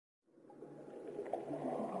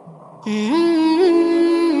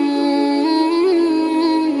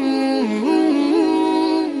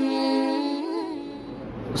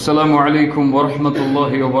السلام عليكم ورحمة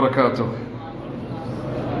الله وبركاته.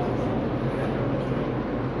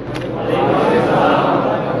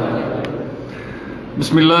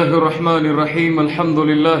 بسم الله الرحمن الرحيم. الحمد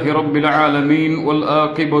لله رب العالمين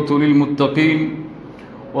والآقبة للمتقين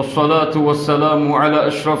والصلاة والسلام على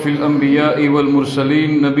أشرف الأنبياء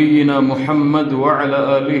والمرسلين نبينا محمد وعلى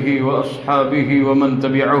آله وأصحابه ومن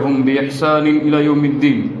تبعهم بإحسان إلى يوم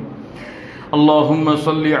الدين. اللهم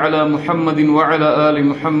صل على محمد وعلى آل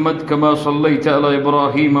محمد كما صليت على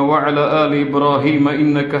إبراهيم وعلى آل إبراهيم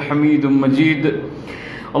إنك حميد مجيد.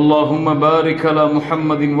 اللهم بارك على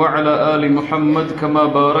محمد وعلى آل محمد كما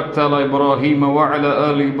باركت على إبراهيم وعلى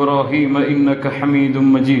آل إبراهيم إنك حميد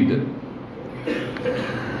مجيد.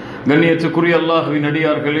 கண்ணியத்துக்குரிய அல்லாஹ்வின்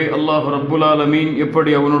அடியார்களே, அல்லாஹ் ரப்புல் ஆலமீன்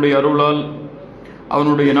எப்படி அவனுடைய அருளால்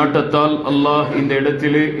அவனுடைய நாட்டத்தால் அல்லாஹ் இந்த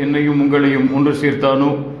இடத்திலே என்னையும் உங்களையும் ஒன்று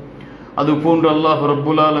சேர்த்தானோ, அதுபோன்று அல்லாஹ்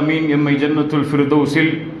ரப்புல் ஆலமீன் எம்மை ஜன்னத்துல்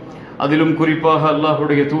ஃபிர்தௌஸில், அதிலும் குறிப்பாக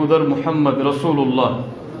அல்லாஹுடைய தூதர் முஹம்மது ரசூலுல்லாஹ்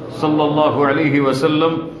ஸல்லல்லாஹு அலைஹி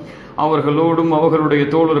வஸல்லம் அவர்களோடும் அவர்களுடைய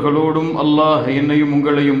தோழர்களோடும் அல்லாஹ் என்னையும்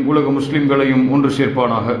உங்களையும் உலக முஸ்லிம்களையும் ஒன்று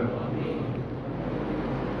சேர்ப்பானாக.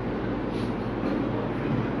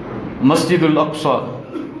 மஸ்ஜிதுல் அக்ஸா,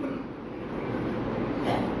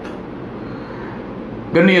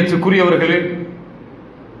 கண்ணியத்துக்குரியவர்களே,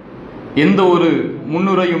 எந்த ஒரு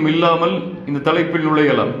முன்னுரையும் இல்லாமல் இந்த தலைப்பில்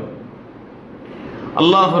நுழையலாம்.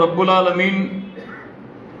 அல்லாஹ் ரப்புல் ஆலமீன்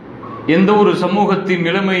எந்த ஒரு சமூகத்தின்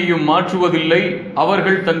நிலைமையையும் மாற்றுவதில்லை,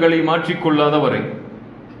 அவர்கள் தங்களை மாற்றிக்கொள்ளாத வரை.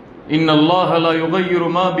 இன்னல்லாஹ லா யுகையிரு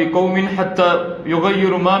மா பிகௌமின் ஹத்தா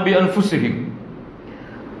யுகையிரு மா பிஅன்ஃபுஸிஹிம்.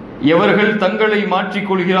 எவர்கள் தங்களை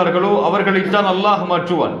மாற்றிக்கொள்கிறார்களோ அவர்களைத்தான் அல்லாஹ்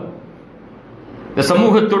மாற்றுவான். இந்த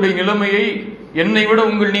சமூகத்துடைய நிலைமையை என்னை விட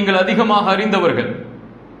நீங்கள் அதிகமாக அறிந்தவர்கள்.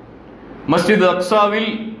 மஸ்ஜித்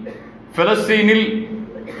அக்ஸாவில் பலஸ்தீனில்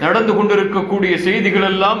நடந்து கொண்டிருக்கக்கூடிய செய்திகள்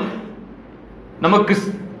எல்லாம் நமக்கு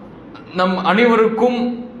நம் அனைவருக்கும்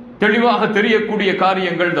தெளிவாக தெரியக்கூடிய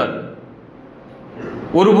காரியங்கள் தான்.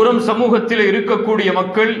 ஒருபுறம் சமூகத்திலே இருக்கக்கூடிய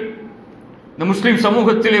மக்கள், இந்த முஸ்லிம்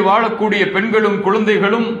சமூகத்திலே வாழக்கூடிய பெண்களும்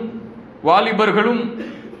குழந்தைகளும் வாலிபர்களும்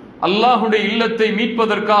அல்லாஹுடைய இல்லத்தை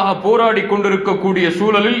மீட்பதற்காக போராடி கொண்டிருக்கக்கூடிய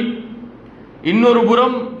சூழலில், இன்னொரு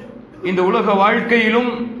புறம் இந்த உலக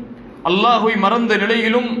வாழ்க்கையிலும் அல்லாஹுவை மறந்த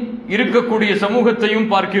நிலையிலும் இருக்கக்கூடிய சமூகத்தையும்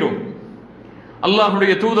பார்க்கிறோம்.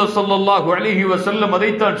 அல்லாஹுடைய தூதர் ஸல்லல்லாஹு அலைஹி வஸல்லம்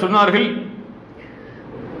அதைத்தான் சொன்னார்கள்.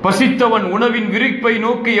 பசித்தவன் உணவின் விரிப்பை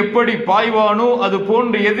நோக்கி எப்படி பாய்வானோ அது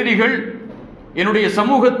போன்ற எதிரிகள் என்னுடைய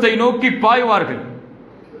சமூகத்தை நோக்கி பாய்வார்கள்.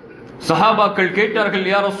 சஹாபாக்கள் கேட்டார்கள்,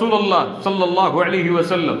 யா ரசூலல்லாஹ் ஸல்லல்லாஹு அலைஹி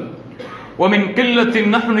வஸல்லம், வமின் கில்லத்தின்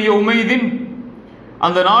நஹ்னு யௌமைதின்,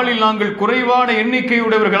 அந்த நாளில் நாங்கள் குறைவான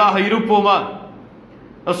எண்ணிக்கையுடையவர்களாக இருப்போமா?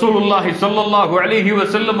 ரசூலுல்லாஹி ஸல்லல்லாஹு அலைஹி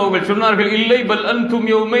வஸல்லம் அவர்கள் சொன்னார்கள், இல்லை, பல் அன்தும்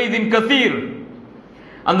யௌமைதின் கஸீர்,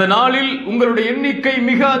 அந்த நாளில் உங்களுடைய எண்ணிக்கை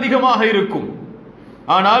மிக அதிகமாக இருக்கும்.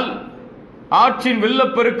 ஆனால் ஆற்றின்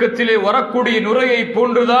வெள்ளப்பெருக்கத்திலே வரக்கூடிய நுரையை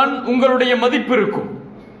போன்றுதான் உங்களுடைய மதிப்பு இருக்கும்.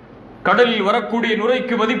 கடலில் வரக்கூடிய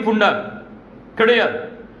நுரைக்கு மதிப்புண்டா? கிடையாது.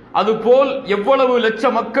 அதுபோல் எவ்வளவு லட்ச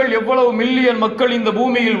மக்கள், எவ்வளவு மில்லியன் மக்கள் இந்த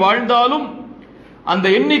பூமியில் வாழ்ந்தாலும் அந்த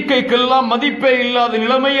எண்ணிக்கைக்கெல்லாம் மதிப்பே இல்லாத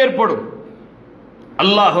நிலைமை ஏற்படும்.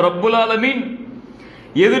 அல்லாஹ் ரப்புல் ஆலமீன்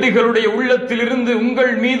எதிரிகளுடைய உள்ளத்தில் இருந்து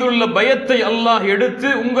உங்கள் மீதுள்ள பயத்தை அல்லாஹ் எடுத்து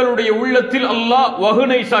உங்களுடைய உள்ளத்தில் அல்லாஹ்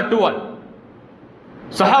வஹனை சாட்டுவான்.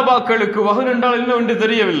 சஹாபாக்களுக்கு வஹன் என்றால் என்னவென்று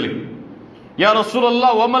தெரியவில்லை. யா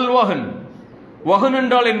ரசூலல்லாஹ் வமல் வஹன், வஹன்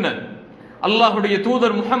என்றால் என்ன? அல்லாஹுடைய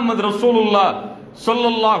தூதர் முஹம்மது ரசூலுல்லாஹ்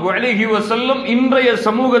ஸல்லல்லாஹு அலைஹி வஸல்லம் இன்றைய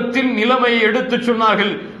சமூகத்தின் நிலைமையை எடுத்து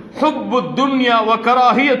சொன்னார்கள். ஹுப்புத் துன்யா வ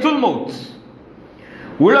கராஹியத்துல் மௌத்,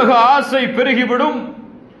 உலக ஆசை பெருகிவிடும்,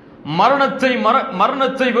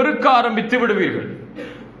 மரணத்தை வெறுக்க ஆரம்பித்து விடுவீர்கள்.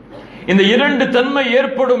 இந்த இரண்டு தன்மை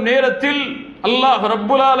ஏற்படும் நேரத்தில் அல்லாஹ்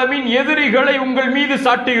ரப்புல் ஆலமீன் எதிரிகளை உங்கள் மீது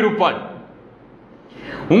சாட்டி இருப்பான்.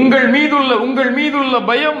 உங்கள் மீதுள்ள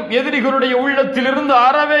பயம் எதிரிகளுடைய உள்ளத்தில் இருந்து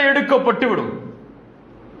அறவே எடுக்கப்பட்டு விடும்.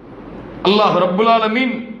 அல்லாஹ் ரப்புல்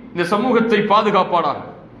ஆலமீன் இந்த சமூகத்தை பாதுகாப்பானாக.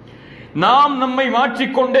 நாம் நம்மை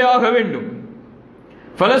மாற்றிக்கொண்டே ஆக வேண்டும்.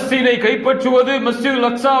 பலஸ்தீனை கைப்பற்றுவது, மஸ்ஜிதுல்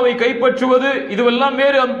அக்ஸாவை கைப்பற்றுவது, இதுவெல்லாம்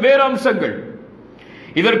வேறு அம்சங்கள்.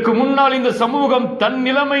 இதற்கு முன்னால் இந்த சமூகம் தன்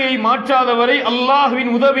நிலைமையை மாற்றாதவரை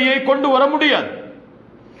அல்லாஹ்வின் உதவியை கொண்டு வர முடியாது.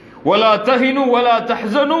 வலா தஹினு வலா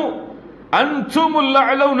தஹ்ஸனு அன்துமுல்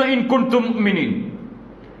அலௌன இன் குன்தும் முஃமினீன்.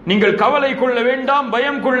 நீங்கள் கவலை கொள்ள வேண்டாம்,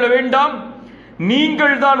 பயம் கொள்ள வேண்டாம்,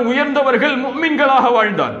 நீங்கள் தான் உயர்ந்தவர்கள், முஃமின்களாக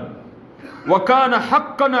வாழ்ந்தால். வகான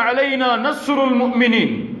ஹக்கன் அலைனா நஸ்ருல்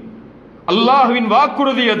முஃமினீன், அல்லாஹ்வின்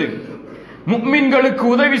வாக்குறுதி அது. முஃமின்களுக்கு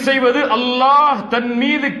உதவி செய்வது அல்லாஹ் தன்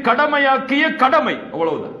மீது கடமையாக்கிய கடமை.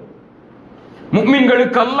 அவ்வளவுதான்.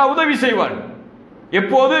 முஃமின்களுக்கு அல்லாஹ் உதவி செய்வான்.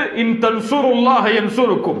 எப்போது? இன் தன்சுருல்லாஹ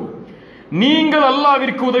யன்சுருக்கும். நீங்கள்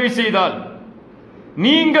அல்லாஹ்விற்கு உதவி செய்தால்,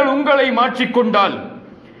 நீங்கள் உங்களை மாற்றிக்கொண்டால்,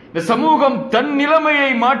 இந்த சமூகம் தன்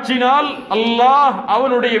நிலைமையை மாற்றினால் அல்லாஹ்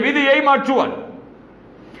அவனுடைய விதியை மாற்றுவான்.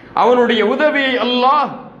 அவனுடைய உதவியை அல்லாஹ்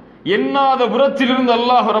எண்ணாத புறத்திலிருந்து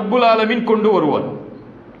அல்லாஹ் ரப்புல் ஆலமீன் கொண்டு வருவான்.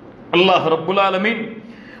 அல்லாஹ் ரப்புல் ஆலமீன்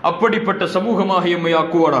அப்படிப்பட்ட சமூகமாக எம்மை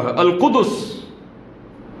ஆக்குவானாக. அல் குதுஸ்,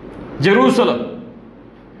 ஜெருசலம்.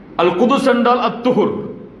 அல் குதுஸ் என்றால் அத்துஹுர்,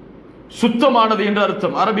 சுத்தமானது என்ற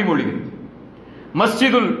அர்த்தம் அரபி மொழியில்.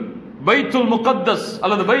 மஸ்ஜிதுல் பைத்துல் முகத்தஸ்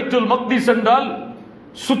அல்லது பைத்துல் மக்திஸ் என்றால்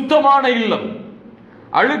சுத்தமான இல்லம்,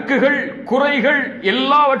 அழுக்குகள் குறைகள்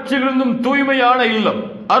எல்லாவற்றிலிருந்தும் தூய்மையான இல்லம்.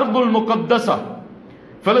 அர்துல் முகத்தஸா,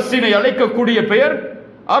 பலஸ்தீனை அழைக்கக்கூடிய பெயர்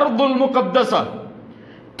அர்துல் முகத்தஸா.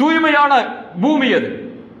 தூய்மையான பூமி அது,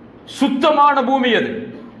 சுத்தமான பூமி அது.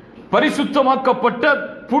 பரிசுத்தமாக்கப்பட்ட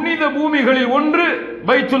புனித பூமிகளில் ஒன்று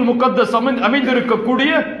பைத்துல் முகத்தஸ்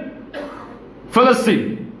அமைந்திருக்கக்கூடிய பலஸ்தீன்,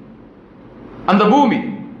 அந்த பூமி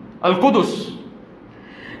அல் குதுஸ்.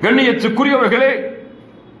 கண்ணியத்துக்குரியவர்களே,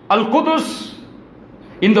 அல் குதுஸ்,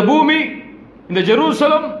 இந்த பூமி, இந்த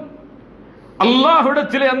ஜெருசலம்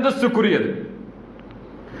அல்லாஹ்விடத்திலே அந்தஸ்துக்குரியது.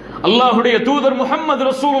 அல்லாஹ்வுடைய தூதர் முஹம்மது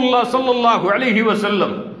ரசூலுல்லாஹ் ஸல்லல்லாஹு அலைஹி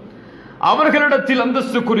வஸல்லம் அவர்களிடத்தில்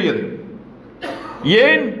அந்தஸ்துக்குரியது.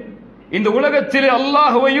 ஏன்? இந்த உலகத்திலே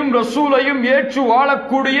அல்லாஹ்வையும் ரசூலையும் ஏற்று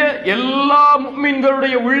வாழக்கூடிய எல்லா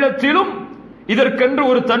முஃமின்களுடைய உள்ளத்திலும் இதற்கென்று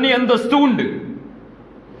ஒரு தனி அந்தஸ்து உண்டு.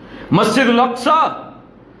 மஸ்ஜிதுல் அக்ஸா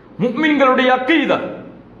முஃமின்களுடைய அக்கீதா,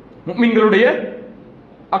 முஃமின்களுடைய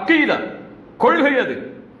அக்கீதா, கொள்கை அது.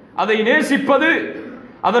 அதை நேசிப்பது,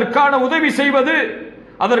 அதற்கான உதவி செய்வது,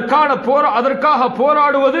 அதற்காக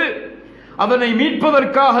போராடுவது, அதனை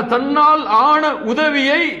மீட்பதற்காக தன்னால் ஆன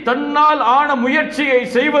உதவியை, தன்னால் ஆன முயற்சியை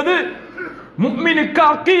செய்வது முஃமினுக்கு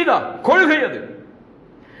அக்கீதா, கொள்கை அது.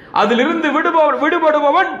 அதிலிருந்து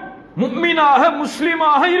விடுபடுபவன் முஃமினாக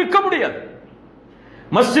முஸ்லிமாக இருக்க முடியாது.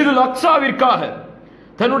 மஸ்ஜிதுல் அக்ஸாவிற்காக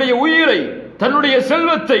தன்னுடைய உயிரை, தன்னுடைய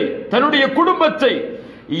செல்வத்தை, தன்னுடைய குடும்பத்தை,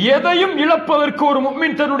 எதையும் இழப்பதற்கு ஒரு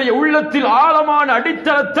முஃமின் தன்னுடைய உள்ளத்தில் ஆழமான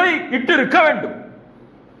அடித்தளத்தை இட்டிருக்க வேண்டும்.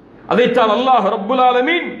 அதைத்தான் அல்லாஹ் ரப்புல்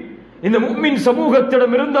ஆலமீன் இந்த முஃமின்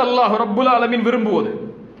சமூகத்திடமிருந்து அல்லாஹ் ரப்புல் ஆலமீன் விரும்புவது.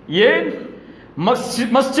 ஏன்?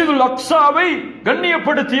 மஸ்ஜிதுல் அக்ஸாவை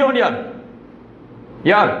கண்ணியப்படுத்தியவன் யார்?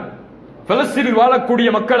 யார்? பலஸ்தீனில் வாழக்கூடிய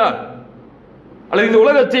மக்களா அல்லது இந்த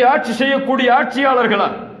உலகத்தை ஆட்சி செய்யக்கூடிய ஆட்சியாளர்களா?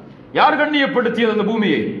 யார் கண்ணியப்படுத்தியது அந்த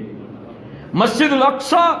பூமியை? மஸ்ஜிதுல்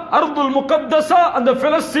அக்ஸா, அர்துல் முகத்தஸா, அந்த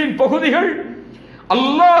பலஸ்தீன் பகுதிகள்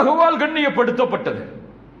அல்லாஹ்வால் கண்ணியப்படுத்தப்பட்டது.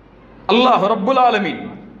 அல்லாஹ் ரப்புல் ஆலமீன்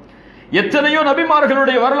எத்தனையோ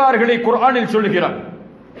நபிமார்களுடைய வரலாறுகளை குர்ஆனில் சொல்கிறார்.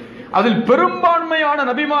 அதில் பெரும்பான்மையான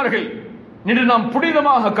நபிமார்கள், இன்று நாம்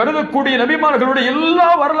புனிதமாக கருதக்கூடிய நபிமார்களுடைய எல்லா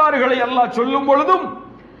வரலாறுகளை அல்லாஹ் சொல்லும் பொழுதும்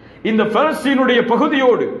இந்த பலஸ்தீனுடைய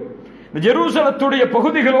பகுதியோடு, ஜெருசலத்துடைய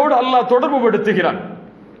பகுதிகளோடு அல்லாஹ் தொடர்பு படுத்துகிறான்.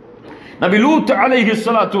 நபி லூத் அலைஹி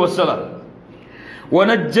ஸலாத்து வஸ்ஸலாம்,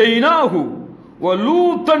 وَنَجَّيْنَاهُ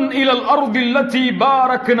وَلُوطًا إِلَى الْأَرْضِ الَّتِي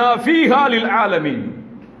بَارَكْنَا فِيهَا لِلْعَالَمِينَ.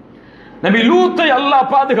 நபி லூத்தை அல்லாஹ்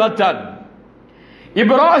பாதுகாத்தான்,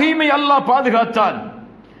 இப்ராஹீமை அல்லாஹ் பாதுகாத்தான்.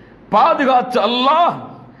 பாதுகாத்த அல்லாஹ்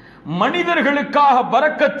மனிதர்களுக்காக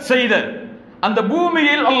பரக்கத் செய்த அந்த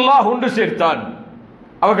பூமியில் அல்லாஹ் ஒன்று சேர்த்தான்.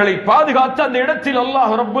 அவர்களை பாதுகாத்த அந்த இடத்தில்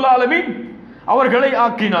அல்லாஹ் ரப்புல் ஆலமீன் அவர்களை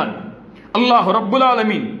ஆக்கினான். அல்லாஹ் ரப்புல்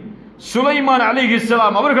ஆலமீன் சுலைமான்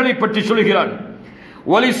அலைஹிஸ்ஸலாம் அவர்களை பற்றி சொல்கிறான்.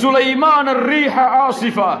 வலி சுலைமான் الريح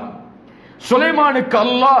عاصفا. சுலைமானுக்கு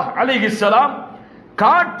அல்லாஹ் அலைஹிஸ்ஸலாம்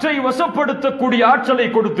காற்றை வசப்படுத்தக்கூடிய ஆற்றலை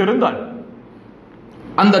கொடுத்திருந்தான்.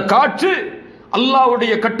 அந்த காற்று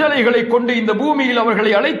அல்லாஹ்வுடைய கட்டளைகளை கொண்டு இந்த பூமியில்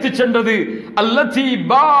அவர்களை அழைத்து சென்றது. அல்லதி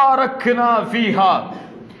பாரக்னா ஃபீஹா,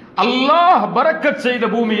 அல்லாஹ் பரக்கத் செய்த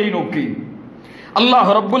பூமியை நோக்கி. அல்லாஹ்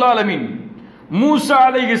ரப்புல் ஆலமீன் மூசா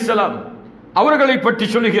அலைஹிஸ்ஸலாம் அவர்களை பற்றி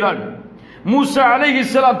சொல்கிறான். மூசா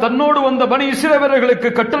அலைஹிஸ்ஸலாம் தன்னோடு வந்த பனி இஸ்ரவேலர்களுக்கு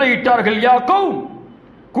கட்டளையிட்டார்கள், யா கௌம்,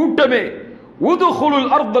 கூட்டமே, உதுகுலுல்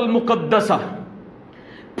அர்தல் முகத்தஸா,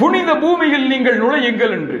 புனித பூமியில் நீங்கள்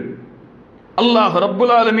நுழையுங்கள் என்று. அல்லாஹ்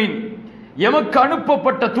ரப்புல் ஆலமீன் எமக்கு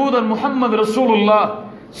அனுப்பப்பட்ட தூதர் முஹம்மது ரசூலுல்லாஹ்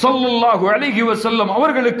ஸல்லல்லாஹு அலைஹி வஸல்லம்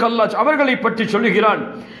அவர்களுக்கு அல்லாஹ் அவர்களை பற்றி சொல்கிறான்.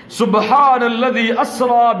 சுப்ஹானல்லதி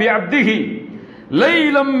அஸ்ரா பிஅப்திஹி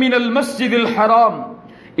லைலம் மினல் மஸ்ஜிதில் ஹராம்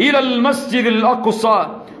இலல் மஸ்ஜிதில் அக்ஸா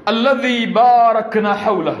அல்லதி பாரக்னா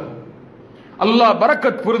ஹவ்லஹு. அல்லாஹ்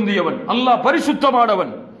பரக்கத் பொருந்தியவன், அல்லாஹ்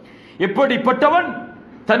பரிசுத்தமானவன். எப்படிப்பட்டவன்?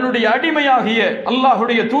 தன்னுடைய அடிமையாகிய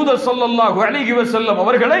அல்லாஹ்வுடைய தூதர் ஸல்லல்லாஹு அலைஹி வஸல்லம்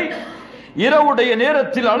அவர்களை இரவுடைய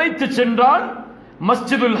நேரத்தில் அழைத்து சென்றான்.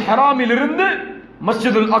 மஸ்ஜிதுல் ஹராமில் இருந்து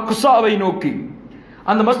மஸ்ஜிதுல் அக்ஸாவை நோக்கி.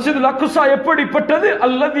 அந்த மஸ்ஜிதுல் அக்ஸா எப்படிப்பட்டது?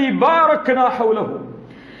 அல்லதி பாரக்னா ஹவுலஹு,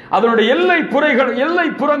 அதனுடைய எல்லை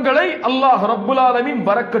புறங்களை அல்லாஹ் ரப்புல் ஆலமீன்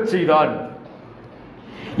பரக்கத் செய்தான்.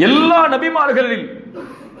 எல்லா நபிமார்களில்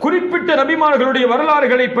குறிப்பிட்ட நபிமார்களுடைய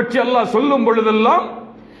வரலாறுகளை பற்றி அல்லாஹ் சொல்லும் பொழுதெல்லாம்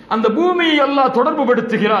அந்த பூமியை அல்லாஹ் தொடர்பு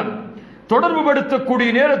படுத்துகிறான். தொடர்பு படுத்தக்கூடிய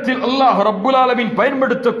நேரத்தில் அல்லாஹ் ரப்புல் ஆலமீன்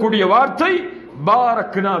பயன்படுத்தக்கூடிய வார்த்தை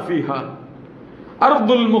பாரக்னா ஃபீஹா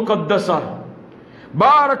அர்துல் முகத்தஸா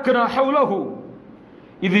பாரக்னா ஹவுலஹு.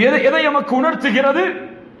 இது எதை நமக்கு உணர்த்துகிறது?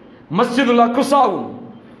 மஸ்ஜிதுல் அக்ஸாவும்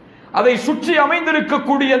அதை சுற்றி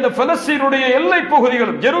அமைந்திருக்கக்கூடிய அந்த பலஸ்தீனுடைய எல்லை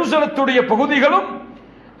பகுதிகளும் ஜெருசலத்துடைய பகுதிகளும்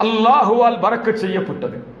அல்லாஹுவால் பரக்கத்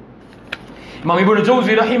செய்யப்பட்டது. இமாம் இப்னு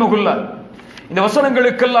ஜௌஸி ரஹிமஹுல்லாஹ் இந்த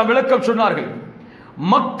வசனங்களுக்கெல்லாம் விளக்கம் சொன்னார்கள்.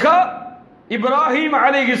 மக்கா இப்ராஹிம்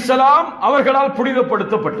அலைஹிஸ்ஸலாம் அவர்களால்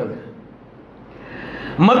புனிதப்படுத்தப்பட்டது.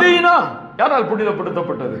 மதீனா யாரால்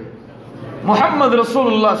புனிதப்படுத்தப்பட்டது? முஹம்மது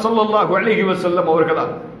ரசூலுல்லாஹ் ஸல்லல்லாஹு அலைஹி வஸல்லம்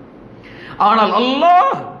அவர்களால். ஆனால்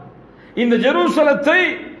அல்லாஹ் இந்த ஜெருசலத்தை,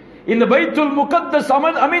 இந்த பைத்துல் முகத்தஸ்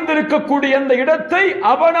அமைந்திருக்கக்கூடிய அந்த இடத்தை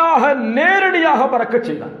அவனாக நேரடியாக பரக்கச்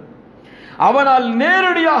செய்தான். அவனால்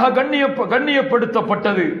நேரடியாக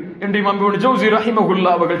கண்ணியப்படுத்தப்பட்டது என்று இமாம் இப்னு ஜௌஸி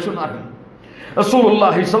ரஹிமஹுல்லாஹ் அவர்கள் சொன்னார்கள்.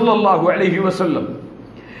 ரசூலுல்லாஹி ஸல்லல்லாஹு அலைஹி வஸல்லம்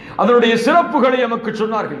அதனுடைய சிறப்புகளை நமக்கு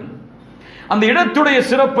சொன்னார்கள். அந்த இடத்துடைய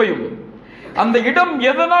சிறப்பையும் அந்த இடம்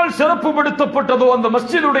எதனால் சிறப்புப்படுத்தப்பட்டதோ அந்த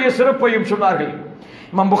மஸ்ஜிதுடைய சிறப்பையும் சொன்னார்கள்.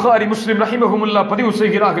 இமாம் புகாரி, முஸ்லிம் ரஹிமஹுமுல்லாஹ் பதிவு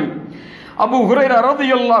செய்கிறார்கள். அபூ ஹுரைரா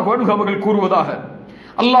ரலியல்லாஹு அன்ஹு அவர்கள் கூறுவதாக,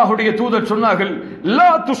 அல்லாஹ்வுடைய தூதர் சொன்னார்கள், லா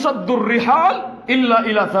துஸத்துர் ரிஹால் இல்லா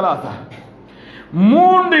இலா ஸலாஸா,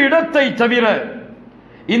 3 இடத்தை தவிர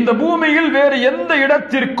இந்த பூமியில் வேறு எந்த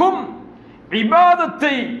இடத்திற்கும்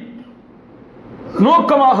இபாதத்தை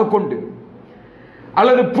நோக்கமாக கொண்டு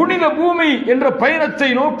அல்லது புனித பூமி என்ற பயணத்தை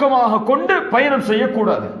நோக்கமாக கொண்டு பயணம்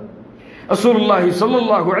செய்யக்கூடாது. ரசூலுல்லாஹி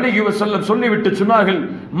ஸல்லல்லாஹு அலைஹி வஸல்லம் சொல்லிவிட்டு சொன்னார்கள்,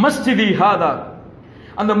 மஸ்ஜிதி ஹாதா,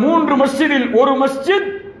 அந்த 3 மஸ்ஜிதில் ஒரு மஸ்ஜித்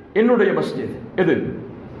என்னுடைய மஸ்ஜித். எது?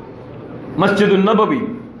 மஸ்ஜிதுன் நபவி.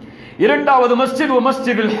 இரண்டாவது மஸ்ஜித்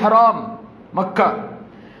மஸ்ஜிதுல் ஹராம் மக்கா.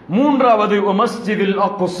 மூன்றாவது மஸ்ஜிதுல்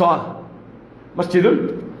அக்ஸா மஸ்ஜிதுல்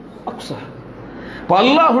அக்ஸா.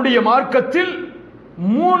 அல்லாஹ்வுடைய மார்க்கத்தில்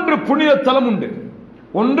 3 புனித தலம் உண்டு.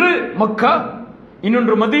 ஒன்று மக்கா,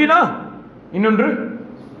 இன்னொன்று மதீனா, இன்னொன்று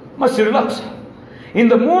மஸ்ஜிதுல் அக்ஸா.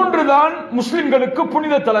 இந்த 3 தான் முஸ்லிம்களுக்கு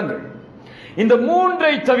புனித தலங்கள். இந்த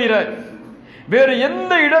 3ஐ தவிர வேறு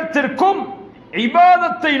எந்த இடத்திற்கும்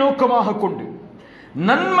இபாதத்தை நோக்கமாக கொண்டு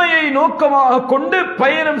நன்மையை நோக்கமாக கொண்டு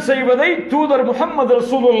பயணம் செய்வதை தூதர் முஹம்மது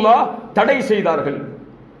ரசூலுல்லாஹ் தடை செய்தார்கள்.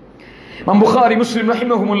 இமாம் புகாரி, முஸ்லிம்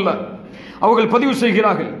ரஹிமஹுமுல்லாஹ் அவர்கள் பதிவு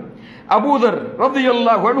செய்கிறார்கள். அபூதர்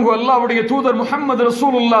ரலியல்லாஹு அன்ஹு அல்லாஹ்வுடைய தூதர் முஹம்மது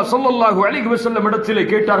ரசூலுல்லாஹ் ஸல்லல்லாஹு அலைஹி வஸல்லம் இடத்திலே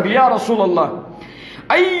கேட்டார்கள், யா ரசூலல்லாஹ்,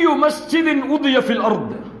 ஐயு மஸ்ஜிதின் உதிய ஃபில்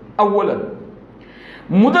அர்த் அவ்வலன்,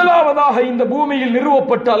 முதலாவதாக இந்த பூமியில்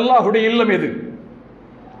நிறுவப்பட்ட அல்லாஹ்வுடைய இல்லம் எது?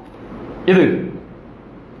 இது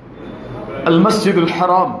அல் மஸ்ஜிதுல்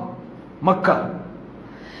ஹராம் மக்கா.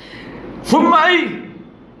 சும்மை,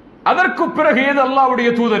 அதற்கு பிறகு எது அல்லாஹ்வுடைய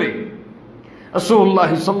தூதரே?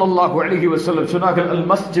 ரசூலுல்லாஹி ஸல்லல்லாஹு அலைஹி வஸல்லம் சொன்னார்கள், அல்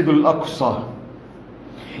மஸ்ஜிதுல் அக்ஸா.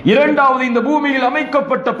 இரண்டாவது இந்த பூமியில்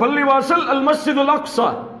அமைக்கப்பட்ட பள்ளிவாசல் அல் மஸ்ஜிதுல் அக்ஸா.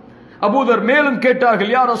 அபூதர் மேலும் கேட்டார்கள்,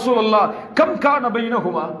 யா ரசூலல்லாஹ், கம் கான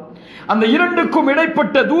பைனஹுமா, அந்த இரண்டுக்கும்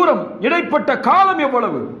இடைப்பட்ட தூரம், இடைப்பட்ட காலம்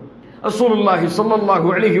எவ்வளவு? ரசூலுல்லாஹி ஸல்லல்லாஹு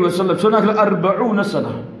அலைஹி வஸல்லம் சொன்னார்கள், 40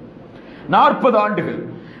 சனா, 40 ஆண்டுகள்.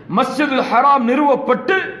 மஸ்ஜிதுல் ஹராம்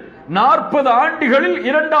நிறுவப்பட்டு 40 ஆண்டுகளில்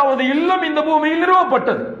இரண்டாவது இல்லம் இந்த பூமியில்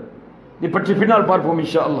நிறுவப்பட்டது. இதை பற்றி பின்னால் பார்ப்போம்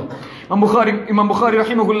இன்ஷா அல்லாஹ். இமாம் புகாரி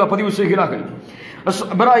ரஹிமஹுல்லாஹ் பதிவு செய்கிறார்கள்,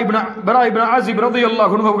 பரா இப்னு ஆஸிப்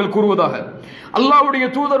ரலியல்லாஹு அன்ஹு அவர்கள் கூறுவதாக, அல்லாஹ்வுடைய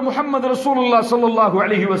தூதர் முஹம்மது ரசூலுல்லாஹ் ஸல்லல்லாஹு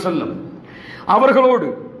அலைஹி வஸல்லம் அவர்களோடு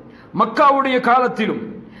மக்காவுடைய காலத்திலும்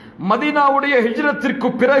மதீனாவுடைய ஹிஜ்ரத்திற்கு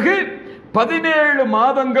பிறகு 17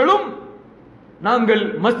 மாதங்களும் நாங்கள்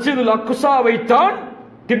மஸ்ஜிதுல் அக்ஸாவை தான்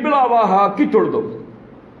கிப்லாவாக ஆக்கி தொழுதோம்.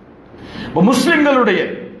 முஸ்லிம்களுடைய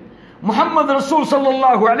முஹம்மது ரசூல்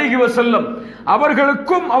ஸல்லல்லாஹு அலைஹி வஸல்லம்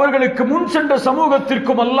அவர்களுக்கும் அவர்களுக்கு முன் சென்ற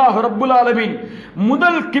சமூகத்திற்கும் அல்லாஹ் ரப்புல் ஆலமீன்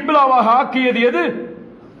முதல் கிப்லாவாக ஆக்கியது எது?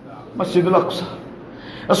 மஸ்ஜிதுல் அக்ஸா.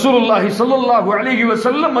 ரசூலுல்லாஹி ஸல்லல்லாஹு அலைஹி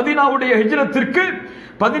வஸல்லம் மதீனாவுடைய ஹிஜ்ரத்திற்கு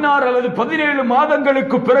 16 அல்லது 17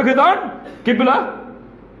 மாதங்களுக்கு பிறகுதான் கிப்லா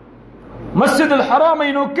மஸ்ஜிதுல் ஹராமை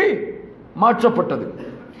நோக்கி மாற்றப்பட்டது.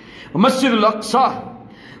 மஸ்ஜிதுல் அக்ஸா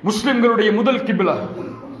முஸ்லிம்களுடைய முதல் கிப்லா.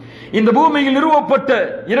 இந்த பூமியில் நிறுவப்பட்ட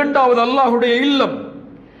இரண்டாவது அல்லாஹ்வுடைய இல்லம்.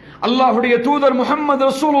 அல்லாஹ்வுடைய தூதர் முஹம்மது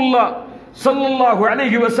ரசூலுல்லாஹ் ஸல்லல்லாஹு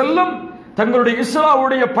அலைஹி வஸல்லம் தங்களுடைய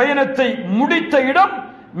இஸ்ராவுடைய பயணத்தை முடித்த இடம்,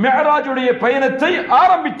 மிஅராஜுடைய பயணத்தை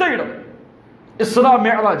ஆரம்பித்த இடம். இஸ்ரா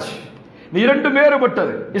மிஅராஜ் இரண்டு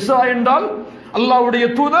வேறுபட்டது. இஸ்ரா என்றால் அல்லாஹ்வுடைய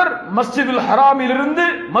தூதர் மஸ்ஜிதுல் ஹராமிலிருந்து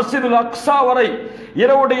மஸ்ஜிதுல் அக்ஸா வரை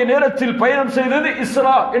இரவுடைய நேரத்தில் பயணம் செய்தது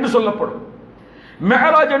இஸ்ரா என்று சொல்லப்படும்.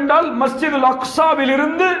 மிஅராஜ் என்றால் மஸ்ஜிதுல் அக்ஸாவில்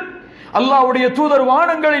இருந்து அல்லாஹ்வுடைய தூதர்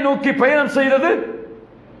வானங்களை நோக்கி பயணம் செய்தது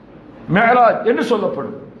மிஅராஜ் என்று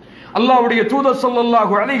சொல்லப்படும். அல்லாஹ்வுடைய தூதர்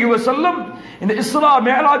ஸல்லல்லாஹு அலைஹி வஸல்லம் இந்த இஸ்ரா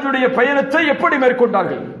மிஅராஜுடைய பயணத்தை எப்படி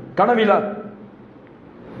மேற்கொண்டார்கள்? கனவிலா?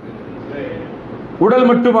 உடல்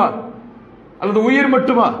மட்டுமா அல்லது உயிர்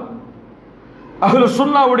மட்டுமா? அஹ்லு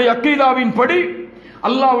சுன்னாவுடைய அக்கீதாவின் படி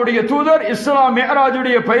அல்லாஹ்வுடைய தூதர் இஸ்ரா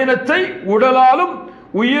மிஅராஜுடைய பயணத்தை உடலாலும்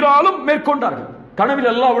உயிராலும் மேற்கொண்டார்கள். கனவில்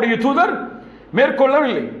அல்லாஹ்வுடைய தூதர்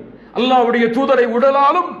மேற்கொள்ளவில்லை. அல்லாஹ்வுடைய தூதரை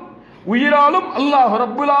உடலாலும் உயிராலும் அல்லாஹ்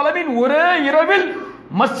ரப்புல் ஆலமீன் ஒரே இரவில்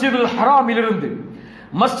மஸ்ஜிதுல் ஹராமிலிருந்து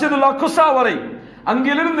மஸ்ஜிதுல் அக்ஸா வரை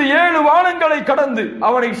அங்கிலிருந்து 7 வானங்களை கடந்து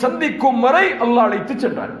அவரை சந்திக்கும் வரை அல்லாஹ் அழைத்து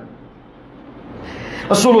சென்றார்.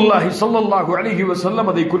 ரசூலுல்லாஹி ஸல்லல்லாஹு அலைஹி வஸல்லம்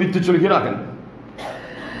அதை குறித்து சொல்கிறார்கள்,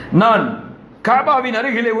 நான் கஅபாவின்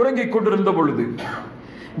அருகிலே உறங்கிக் கொண்டிருந்த பொழுது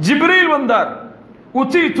ஜிப்ரீல் வந்தார்.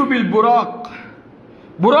 உதீது பில் புராக்,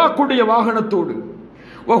 புராக்குடைய வாகனத்தோடு.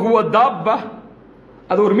 வஹுவ தாப்பா,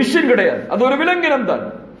 அது ஒரு மிஷின் கிடையாது, அது ஒரு விலங்கினம் தான்.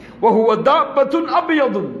 வஹுவ தாப்பத்துன்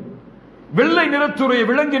அபியதுன், வெள்ளை நிறத்துடைய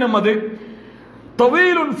விலங்கினம் அது.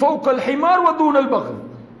 தவீலுன் ஃபௌகல் ஹிமார் வ தூனல் பக்ர்,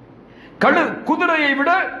 குதிரையை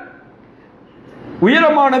விட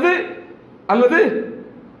உயரமானது அல்லது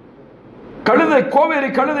கழுதை, கோவேரி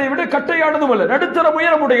கழுதை விட கட்டையானதும் அல்ல, நடுத்தர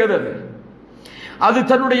உயரமுடையது. அது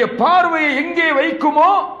தன்னுடைய பார்வையை எங்கே வைக்குமோ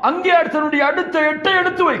அங்கே தன்னுடைய அடுத்த எட்டை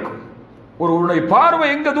எடுத்து வைக்கும். ஒருவருடைய பார்வை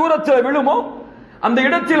எங்க தூரத்தில் விழுமோ அந்த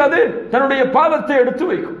இடத்தில் அது தன்னுடைய பாதத்தை எடுத்து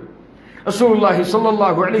வைக்கும். ரசூலுல்லாஹி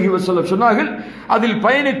ஸல்லல்லாஹு அலைஹி வஸல்லம் சொன்னார்கள், அதில்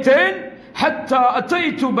பயணித்தேன் ஹத்தா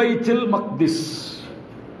அதைது பைத்துல் மக்திஸ்,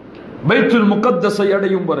 பைத்துல் முகத்தஸை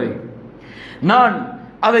அடையும் வரை நான்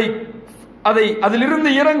அதிலிருந்து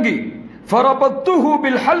இறங்கி ஃபரபத்துஹு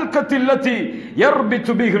பில் ஹல்கத்தி அல்லதி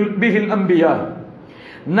யர்பிது பிஹில் அன்பியா,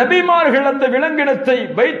 நபிமார்கள் அந்த விலங்கினத்தை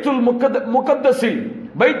பைத்துல் முகத்தஸில்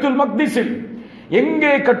பைத்துல் மக்திஸில்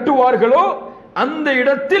எங்கே கட்டுவார்களோ அந்த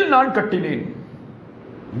இடத்தில் நான் கட்டினேன்.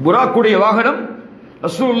 புராக்குடைய வாகனம்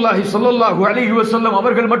ரசூலுல்லாஹி ஸல்லல்லாஹு அலைஹி வஸல்லம்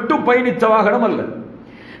அவர்கள் மட்டும் பயணித்த வாகனம் அல்ல,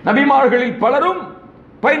 நபிமார்களில் பலரும்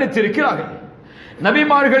பயணித்திருக்கிறார்கள்.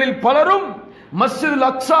 நபிமார்களில் பலரும் மஸ்ஜிதுல்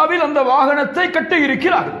அக்ஸாவில் அந்த வாகனத்தை கட்டி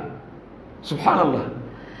இருக்கிறார்கள். சுப்ஹானல்லாஹ்.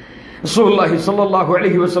 ரசூலுல்லாஹி ஸல்லல்லாஹு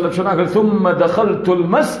அலைஹி வஸல்லம் சொன்னார்கள், ثم دخلت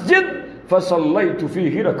المسجد فصليت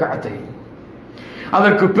فيه ركعتين,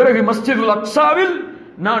 அதற்கு பிறகு மஸ்ஜிதுல் அக்ஸாவில்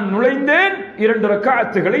நான் நுழைந்தேன், 2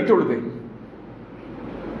 ரக்அத்துகளை தொழுதேன்.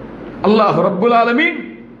 அல்லாஹ் ரப்புல் ஆலமீன்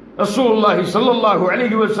ரசூலுல்லாஹி ஸல்லல்லாஹு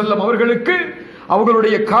அலைஹி வஸல்லம் அவர்களுக்கு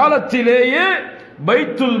அவர்களுடைய காலத்திலேயே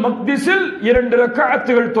பைத்துல் மக்திஸில் 2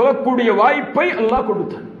 ரக்அத்துகள் தொழக்கூடிய வாய்ப்பை அல்லாஹ்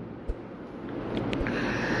கொடுத்தான்.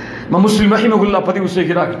 முஸ்லிம் ரஹிமஹுல்லாஹ் பதிவு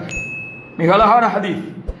செய்கிறார்கள், மிக அழகான ஹதீஸ்.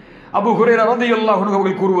 அபூ ஹுரைரா ரலியல்லாஹு அன்ஹு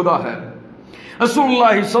அவர்கள் கூறுவதாக,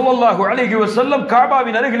 ரசூலுல்லாஹி ஸல்லல்லாஹு அலைஹி வஸல்லம்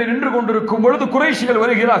கஅபாவின் அருகில் நின்று கொண்டிருக்கும் பொழுது குறைஷிகள்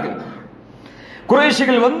வருகிறார்கள்.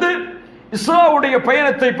 குறைஷிகள் வந்து இஸ்ராவுடைய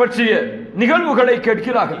பயணத்தை பற்றிய நிகழ்வுகளை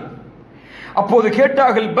கேட்கிறார்கள். அப்போது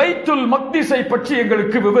கேட்டார்கள், பைத்துல் மக்திஸை பற்றி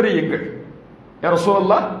எங்களுக்கு விவரியுங்கள். யா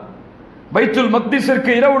ரசூலல்லாஹ், பைத்துல்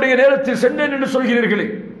மக்திஸிற்கு இரவுடைய நேரத்தில் சென்றேன் என்று சொல்கிறீர்களே,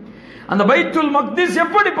 அந்த பைத்துல் மக்திஸ்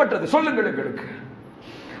எப்படிப்பட்டது சொல்லுங்கள் எங்களுக்கு.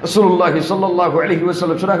 ரசூலுல்லாஹி ஸல்லல்லாஹு அலைஹி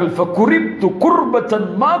வஸல்லம் சொன்னார்கள், ஃபகுரிப்து குர்பத்தன்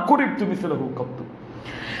மா குரிப்து மிஸ்லஹு கத்து,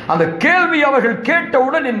 அந்த கேள்வி அவர்கள்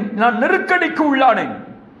கேட்டவுடன் நான் நெருக்கடிக்கு உள்ளானேன்.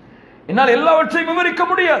 என்னால் எல்லாவற்றையும் விவரிக்க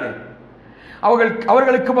முடியாது,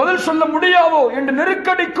 அவர்களுக்கு பதில் சொல்ல முடியாதோ என்று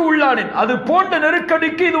நெருக்கடிக்கு உள்ளானேன். அது போன்ற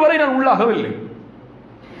நெருக்கடிக்கு இதுவரை நான் உள்ளாகவில்லை.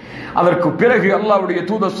 அதற்கு பிறகு அல்லாஹ்வுடைய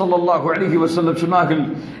தூதர் ஸல்லல்லாஹு அலைஹி வஸல்லம் சொன்னார்கள்,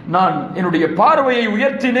 நான் என்னுடைய பார்வையை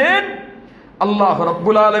உயர்த்தினேன், அல்லாஹ்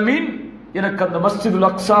ரப்புல் ஆலமீன் எனக்கு அந்த மஸ்ஜிதுல்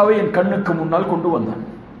அக்ஸாவை என் கண்ணுக்கு முன்னால் கொண்டு வந்தான்.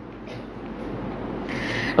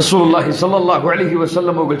 ரசூலுல்லாஹி ஸல்லல்லாஹு அலைஹி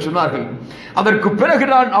வஸல்லம் அவர்கள் சொன்னார்கள், அதற்கு பிறகு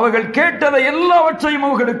நான் அவர்கள் கேட்டதை எல்லாவற்றையும்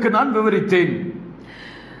அவர்களுக்கு நான் விவரித்தேன்.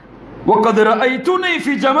 وَقَدْ رَأَيْتُنِي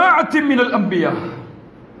فِي جَمَاعَةٍ مِنَ الْأَنْبِيَاءِ,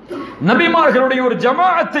 நபிமார்களுடைய ஒரு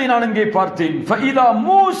ஜமாஅத்தை நான் அங்கே பார்த்தேன். فَإِذَا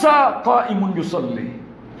مُوسَى قَائِمٌ يُصَلِّي,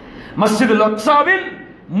 மஸ்ஜிதுல் அக்ஸாவில்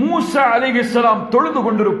மூசா அலைஹிஸ்ஸலாம் தொழுது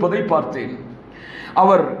கொண்டிருப்பதை பார்த்தேன்.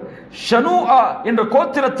 அவர் ஷனூஆ என்ற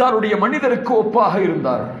கோத்திரத்தாருடைய மனிதருக்கு ஒப்பாக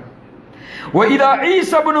இருந்தார். وَإِذَا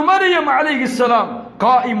عِيسَى بْنُ مَرْيَمَ عَلَيْهِ السَّلَامُ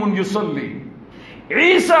قَائِمٌ يُصَلِّي,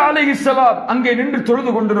 ஈசா அலைஹிஸ்ஸலாம் அங்கே நின்று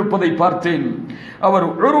தொழுது கொண்டிருப்பதை பார்த்தேன். அவர்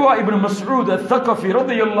உர்வா இப்னு மஸ்ஊத் அஸ்-ஸகஃபி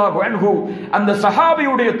ரலியல்லாஹு அன்ஹு அந்த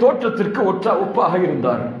சஹாபியுடைய தோற்றத்திற்கு ஒப்பாக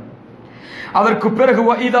இருந்தார். அதற்கு பிறகு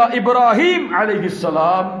வஇதா இப்ராஹீம்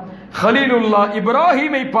அலைஹிஸ்ஸலாம், கலீலுல்லாஹ்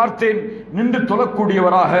இப்ராஹீமை பார்த்தேன். நின்று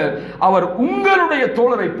தொழக்கூடியவராக அவர் உங்களுடைய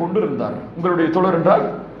தோழரை போன்றிருந்தார். உங்களுடைய தோழர் என்றால்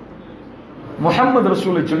முஹம்மது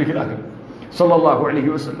ரசூலை சொல்கிறார்கள் ஸல்லல்லாஹு அலைஹி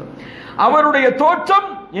வஸல்லம். அவருடைய தோற்றம்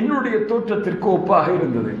என்னுடைய தோற்றத்திற்கு ஒப்பாக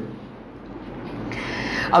இருந்தது.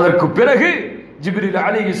 அதற்கு பிறகு ஜிப்ரீல்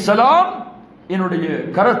அலைஹிஸ்ஸலாம் என்னுடைய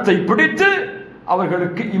கரத்தை பிடித்து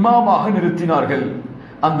அவர்களுக்கு இமாமாக நிறுத்தினார்கள்.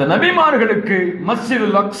 அந்த நபிமார்களுக்கு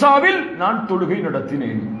மஸ்ஜிதுல் அக்ஸாவில் நான் தொழுகை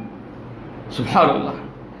நடத்தினேன். சுப்ஹானல்லாஹ்.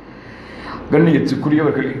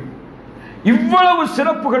 கண்ணியத்துக்குரியவர்களே, இவ்வளவு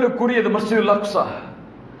சிறப்புகளுக்குரியது மஸ்ஜிதுல் அக்ஸா,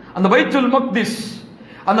 அந்த பைத்துல் மக்திஸ்.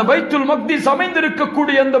 அந்த பைத்துல் மக்திஸ்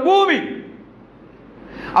அமைந்திருக்கக்கூடிய அந்த பூமி,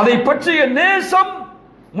 அதை பற்றிய நேசம்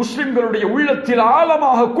முஸ்லிம்களுடைய உள்ளத்தில்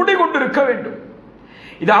ஆழமாக குடிகொண்டிருக்க வேண்டும்.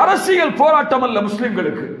 இது அரசியல் போராட்டம் அல்ல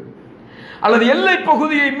முஸ்லிம்களுக்கு, அல்லது எல்லை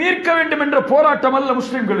பகுதியை மீட்க வேண்டும் என்ற போராட்டம் அல்ல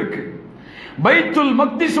முஸ்லிம்களுக்கு. பைத்துல்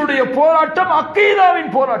மக்திஸுடைய போராட்டம்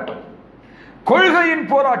அக்கீதாவின் போராட்டம், கொள்கையின்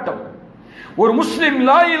போராட்டம். ஒரு முஸ்லிம்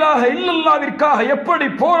லா இலாஹ இல்லல்லாஹ்விற்காக எப்படி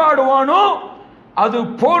போராடுவானோ அது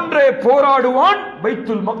போன்றே போராடுவான்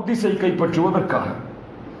பைத்துல் மக்திஸை கைப்பற்றுவதற்காக.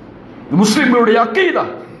 முஸ்லிம்களுடைய அக்கீதா,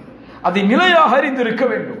 அதை நிலையாக அறிந்திருக்க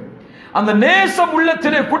வேண்டும். அந்த நேசம்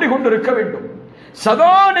உள்ளத்திலே குடிகொண்டிருக்க வேண்டும்.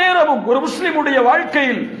 சதா நேரமும் ஒரு முஸ்லிமுடைய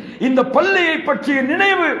வாழ்க்கையில் இந்த பள்ளியை பற்றிய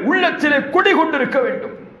நினைவு உள்ளத்திலே குடிகொண்டிருக்க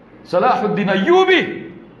வேண்டும். ஸலாஹுத்தீன் அய்யூபி,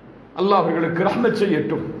 அல்லாஹ் அவர்களுக்கு ரஹ்மத்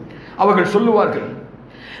செய்யட்டும், அவர்கள் சொல்லுவார்கள்,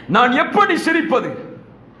 நான் எப்படி சிரிப்பது,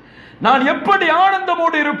 நான் எப்படி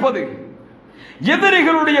ஆனந்தமோடு இருப்பது,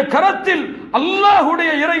 எதிரிகளுடைய கரத்தில்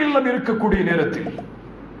அல்லாஹ்வுடைய இறை இல்லம் இருக்கக்கூடிய நேரத்தில்.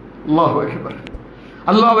 அல்லாஹு அக்பர்.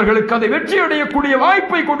 அல்லாஹ் அவர்களுக்கு அதை வெற்றியடையக்கூடிய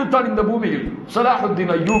வாய்ப்பை கொடுத்தான் இந்த பூமியில்.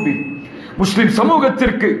 ஸலாஹுத்தீன் அய்யூபி முஸ்லிம்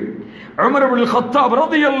சமூகத்திற்கு உமர் இப்னுல் கத்தாப்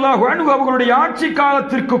ரலியல்லாஹு அன்ஹு அவர்களுடைய ஆட்சி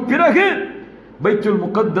காலத்திற்கு பிறகு பைத்துல்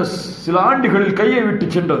முகத்தஸ் சில ஆண்டுகளில் கையை விட்டு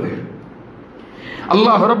சென்றது.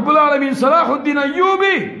 அல்லாஹ் ரப்பல் ஆலமீன் ஸலாஹுத்தீன்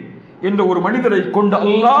அய்யூபி என்ற ஒரு மனிதரை கொண்டு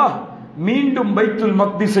அல்லாஹ் மீண்டும் பைத்துல்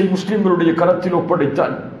மக்திஸை முஸ்லிம்களுடைய கரத்தில்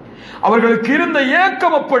ஒப்படைத்தான். அவர்களுக்கு இருந்த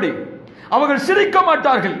ஏக்கம் அப்படி. அவர்கள் சிரிக்க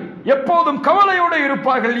மாட்டார்கள், எப்போதும் கவலையோடு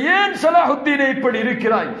இருப்பார்கள். ஏன் ஸலாஹுத்தீனை இப்படி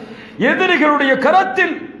இருக்கிறாய்? எதிரிகளுடைய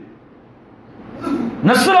கரத்தில்,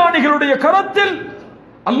 நஸ்ரானிகளுடைய கரத்தில்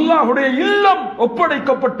அல்லாஹ்வுடைய இல்லம்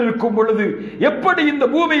ஒப்படைக்கப்பட்டிருக்கும் பொழுது எப்படி இந்த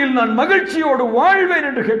பூமியில் நான் மகிழ்ச்சியோடு வாழ்வேன்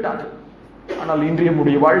என்று கேட்டார்கள். ஆனால் இன்றைய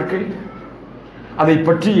நம்முடைய வாழ்க்கை அதை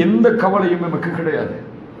பற்றி எந்த கவலையும் நமக்கு கிடையாது,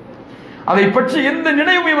 அதை பற்றி எந்த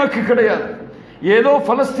நினைவும் நமக்கு கிடையாது. ஏதோ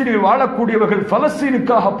பலஸ்தீனில் வாழக்கூடியவர்கள்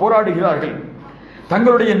பலஸ்தீனுக்காக போராடுகிறார்கள்,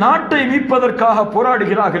 தங்களுடைய நாட்டை மீட்பதற்காக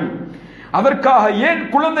போராடுகிறார்கள். அதற்காக ஏன்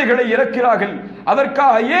குழந்தைகளை இறக்கிறார்கள்,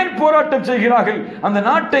 அதற்காக ஏன் போராட்டம் செய்கிறார்கள்? அந்த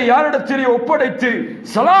நாட்டை யாரிடத்திலே ஒப்படைத்து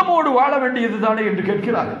சலாமோடு வாழ வேண்டியதுதானே என்று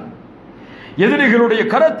கேட்கிறார்கள். எதிரிகளுடைய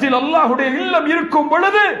கரத்தில் அல்லாஹ்வுடைய இல்லம் இருக்கும்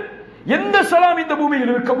பொழுது எந்த சலாம் இந்த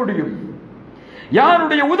பூமியில் இருக்க முடியும்?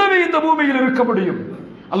 யாருடைய உதவி இந்த பூமியில் இருக்க முடியும்?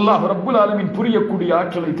 அல்லாஹ் ரப்புல் ஆலமீன் புரியக்கூடிய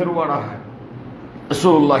ஆற்றலை தருவானாக.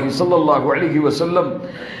 ரசூலுல்லாஹி ஸல்லல்லாஹு அலைஹி வஸல்லம்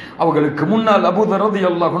அவர்களுக்கு முன்னால் அபூதர்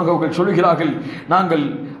ரலியல்லாஹு அன்ஹு அவர்கள் சொல்கிறார்கள், நாங்கள்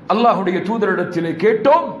அல்லாஹ்வுடைய தூதரிடத்திலே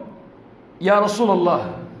கேட்டோம், யா ரசூலல்லாஹ்,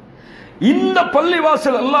 இந்த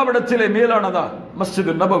பள்ளிவாசல் அல்லாஹ்விடத்திலே மேலானதா,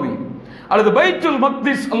 மஸ்ஜிது நபவி அல்லது பைத்துல்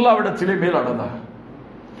மக்திஸ் அல்லாஹ்விடத்திலே மேலானதா?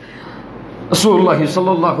 ரசூலுல்லாஹி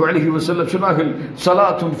ஸல்லல்லாஹு அலைஹி வஸல்லம் சொன்னார்கள்,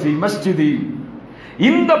 ஸலாத்துன் ஃபீ மஸ்ஜிதி,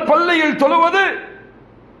 இந்த பள்ளியில் தொழுவது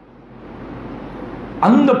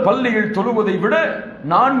அந்த பள்ளியில் தொழுவதை விட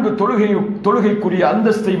 4 தொழுகைக்குரிய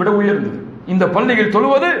அந்தஸ்தை விட உயர்ந்தது. இந்த பள்ளியில்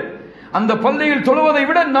தொழுவது அந்த பள்ளியில் தொழுவதை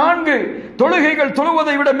விட 4 தொழுகைகள்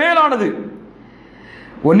தொழுவதை விட மேலானது.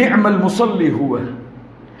 வநிஅமல் முஸல்லி ஹுவ,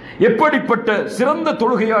 எப்படிப்பட்ட சிறந்த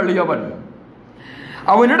தொழுகையாளி அவன்.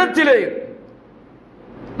 அவனிடத்திலே,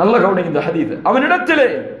 நல்ல கவனி இந்த ஹதீஸ், அவனிடத்திலே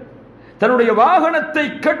தன்னுடைய வாகனத்தை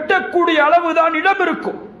கட்டக்கூடிய அளவுதான் இடம்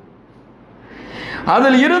இருக்கும்.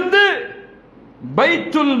 அதில் இருந்து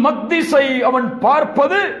பைத்துல் மக்திஸை அவன்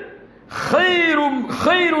பார்ப்பது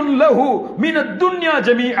கைருன் லஹு மினத் துன்யா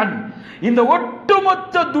ஜமீஅன், இந்த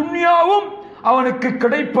ஒட்டுமொத்த துன்யாவும் அவனுக்கு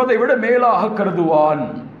கிடைப்பதை விட மேலாக கருதுவான்.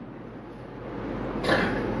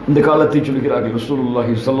 இந்த காலத்தை சொல்கிறார்கள்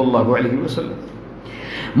ரசூலுல்லாஹி ஸல்லல்லாஹு அலைஹி வஸல்லம்.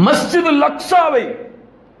 மஸ்ஜிதுல் அக்ஸாவை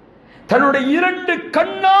தன்னுடைய 2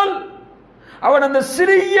 கண்ணால் அவன் அந்த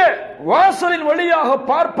சிறிய வாசலின் வழியாக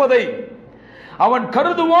பார்ப்பதை அவன்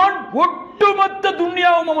கருதுவான் ஒட்டுமொத்த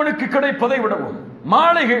துன்யாவும் அவனுக்கு கிடைப்பதை விடவும்.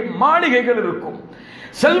 மாளிகைகள் இருக்கும்,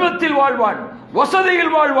 செல்வத்தில் வாழ்வான்,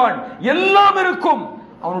 வசதியில் வாழ்வான், எல்லாம் இருக்கும்.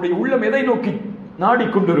 அவனுடைய உள்ளம் எதை நோக்கி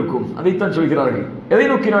நாடிக்கொண்டிருக்கும்? அதைத்தான் சொல்கிறார்கள், எதை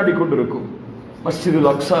நோக்கி நாடிக்கொண்டிருக்கும்? மஸ்ஜிதுல்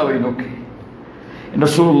அக்ஸாவை நோக்கி.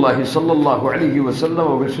 ரசூலுல்லாஹி ஸல்லல்லாஹு அலைஹி வஸல்லம்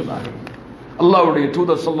அவர்கள் சொன்னார்கள், அல்லாஹ்வுடைய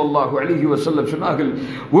தூதர் ஸல்லல்லாஹு அலைஹி வஸல்லம் சொன்னார்கள்,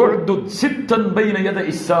 உஅதுத் சித்தன் பைன யதை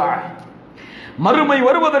ஸாஅ, மறுமை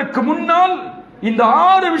வருவதற்கு முன்னால் இந்த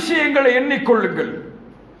 6 விஷயங்களை எண்ணிக்கொள்ளுங்கள்.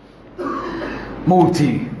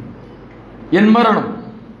 மௌத்தி, என் மரணம்,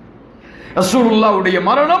 ரசூலுல்லாஹ்வுடைய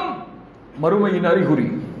மரணம் மறுமையின் அறிகுறி.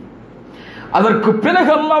 அதற்கு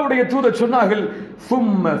பிறகு அல்லாஹ்வுடைய தூதர் சொன்னார்கள்,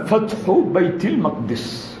 ثم فتح بيت المقدس,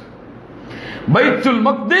 பைத்துல்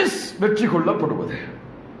மக்திஸ் வெற்றி கொள்ளப்படுவது.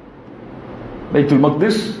 பைத்துல்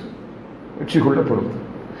மக்திஸ் வெற்றி கொள்ளப்படுவது.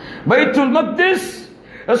 பைத்துல் மக்திஸ்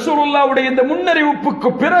ரசூலுல்லாஹ்வுடைய இந்த முன்னறிவிப்புக்கு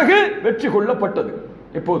பிறகு வெற்றி கொள்ளப்பட்டது.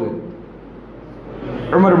 எப்போது?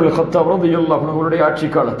 உமர் இப்னு கத்தாப் ரலியல்லாஹு அன்ஹு அவருடைய ஆட்சி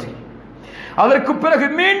காலத்தில். அதற்கு பிறகு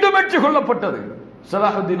மீண்டும் வெற்றி கொள்ளப்பட்டது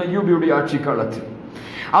ஸலாஹுத்தீன் அய்யூபியுடைய ஆட்சி காலத்தில்.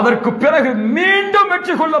 அதற்கு பிறகு மீண்டும்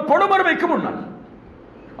வெற்றி கொள்ளப்படும் மறுமைக்கு முன்னால்.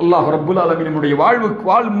 அல்லாஹ் ரப்புல் ஆலமீனுடைய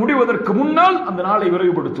வாழ்வு முடிவதற்கு முன்னால் அந்த நாளை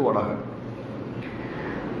விரைவுபடுத்துவாராக.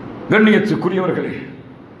 கண்ணியத்துக்குரியவர்களே,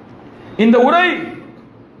 இந்த உரை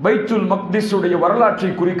பைத்துல் மக்திஸ் உடைய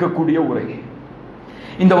வரலாற்றை குறிக்கக்கூடிய உரை.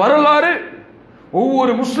 இந்த வரலாறு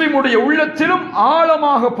ஒவ்வொரு முஸ்லிமுடைய உள்ளத்திலும்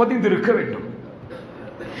ஆழமாக பதிந்திருக்க வேண்டும்.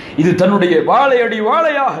 இது தன்னுடைய வாழையடி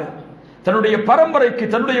வாழையாக தன்னுடைய பரம்பரைக்கு,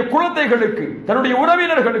 தன்னுடைய குழந்தைகளுக்கு, தன்னுடைய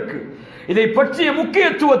உறவினர்களுக்கு இதை பற்றிய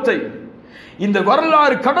முக்கியத்துவத்தை, இந்த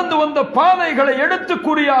வரலாறு கடந்து வந்த பாதைகளை எடுத்து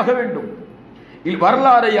கூறியாக வேண்டும்.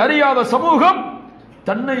 வரலாறை அறியாத சமூகம்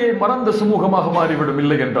தன்னையே மறந்த சமூகமாக மாறிவிடும்.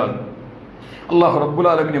 இல்லை என்றால் அல்லாஹ் ரப்புல்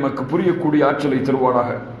ஆலமீன் நமக்கு புரியக்கூடிய ஆற்றலை தருவானாக.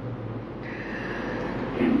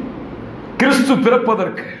 கிறிஸ்து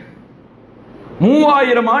பிறப்பதற்கு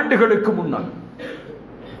 3000 ஆண்டுகளுக்கு முன்னால்,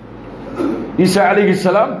 ஈசா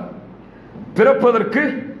அலைஹிஸ்ஸலாம் பிறப்பதற்கு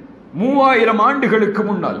 3000 ஆண்டுகளுக்கு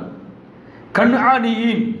முன்னால்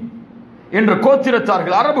கன்ஆனியின் என்ற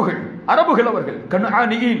கோத்திரத்தார்கள், அரபுகள் அவர்கள்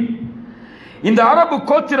கன்ஆனியின். இந்த அரபு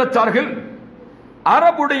கோத்திரத்தார்கள்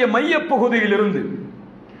அரபுடைய மைய பகுதியில் இருந்து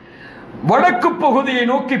வடக்கு பகுதியை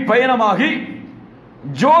நோக்கி பயணமாகி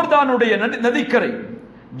ஜோர்தானுடைய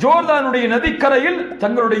நதிக்கரையில்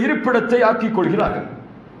தங்களுடைய இருப்பிடத்தை ஆக்கிக் கொள்கிறார்கள்.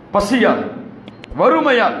 பசியால்,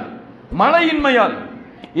 வறுமையால், மழையின்மையால்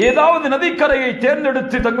ஏதாவது நதிக்கரையை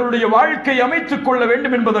தேர்ந்தெடுத்து தங்களுடைய வாழ்க்கையை அமைத்துக் கொள்ள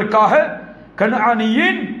வேண்டும் என்பதற்காக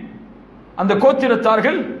கன்ஆனியின் அந்த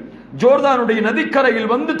கோத்திரத்தார்கள் ஜோர்தானுடைய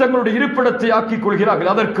நதிக்கரையில் வந்து தங்களுடைய இருப்பிடத்தை ஆக்கிக்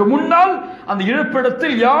கொள்கிறார்கள். அதற்கு முன்னால் அந்த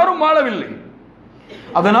இருப்பிடத்தில் யாரும் வாழவில்லை.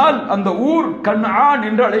 அதனால் அந்த ஊர் கன்ஆன்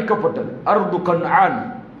என்று அழைக்கப்பட்டது. அர்து கன்ஆன்.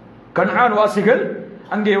 கன்ஆன் வாசிகள்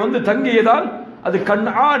அங்கே வந்து தங்கியதால் அது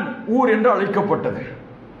கன்ஆன் ஊர் என்று அழைக்கப்பட்டது.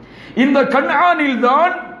 இந்த கன்ஆனில்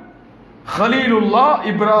தான் கலீலுல்லாஹ்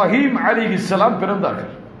இப்ராஹிம் அலைஹிஸ்ஸலாம்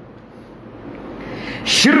பிறந்தார்கள்.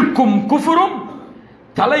 ஷிர்க்கும் குஃபுரும்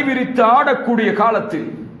தலைவிரித்து ஆடக்கூடிய காலத்தில்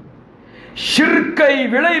ஷிர்க்கை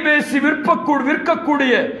விலை பேசி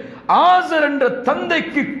விற்கக்கூடிய ஆசர் என்ற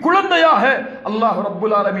தந்தைக்கு குழந்தையாக அல்லாஹ்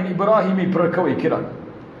ரப்புல் ஆலமீன் இப்ராஹிமை பிறக்க வைக்கிறார்.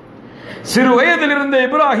 சிறு வயதில் இருந்த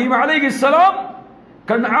இப்ராஹிம் அலைஹிஸ்ஸலாம்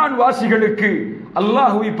கன்ஆன் வாசிகளுக்கு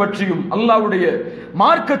அல்லாஹ்வை பற்றியும் அல்லாஹ்வுடைய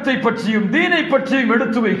மார்க்கத்தை பற்றியும் தீனை பற்றியும்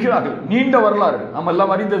எடுத்து வைக்கிறார்கள். நீண்ட வரலாறு, நாம்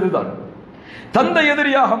எல்லாம் அறிந்ததுதான். தந்தை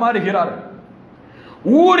எதிரியாக மாறுகிறார்,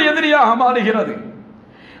 ஊர் எதிரியாக மாறுகிறது,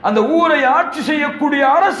 அந்த ஊரை ஆட்சி செய்யக்கூடிய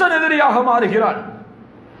அரசன் எதிரியாக மாறுகிறான்.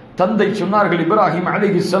 தந்தை சொன்னார்கள் இப்ராஹிம்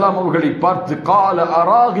அலைஹிஸ்ஸலாம் அவர்களை பார்த்து, கால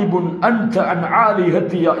அராகிபுன் அன்த அன்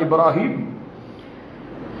ஆலிஹதி யா இப்ராஹிம்,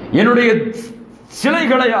 என்னுடைய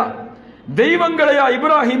சிலைகளையா தெய்வங்களையா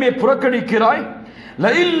இப்ராஹிமே புறக்கணிக்கிறாய்?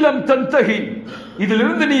 லஇல்லம் தன்தஹி,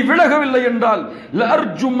 இதிலிருந்து நீ விலகவில்லை என்றால்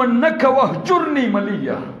லஅர்ஜுமன்னக வஹ்ஜுர்னி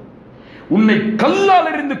மலியா, உன்னை கல்லால்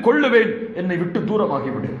எறிந்து கொள்ளுவேன், என்னை விட்டு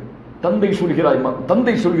தூரமாகிவிடு. தந்தை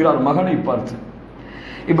சொல்கிறார் மகனை பார்த்து.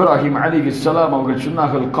 இப்ராஹிம் அலைஹிஸ்ஸலாம் அவர்கள்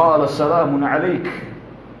சொன்னார்கள், கால ஸலாமுன் அலைக்,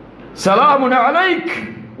 ஸலாமுன் அலைக்,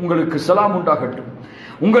 உங்களுக்கு சலாம் உண்டாகட்டும்,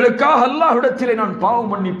 உங்களுக்காக அல்லாஹ்விடத்திலே நான் பாவ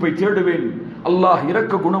மன்னிப்பை தேடுவேன், அல்லாஹ்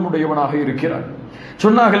இரக்க குணமுடையவனாக இருக்கிறார்.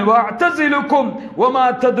 சொன்னார்கள், வஅதஸிலுக்கும் வமா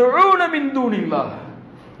ததுஊன மின் தூனில்லாஹ்,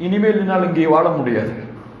 இனிமேல் என்னால் இங்கே வாழ முடியாது,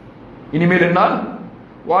 இனிமேல் என்னால்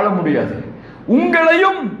வாழ முடியாது,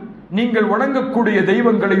 உங்களையும் நீங்கள் வணங்கக்கூடிய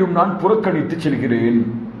தெய்வங்களையும் நான் புறக்கணித்து செல்கிறேன்.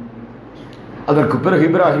 அதற்கு பிறகு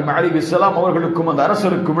இப்ராஹிம் அலைஹிஸ்ஸலாம் அவர்களுக்கும் அந்த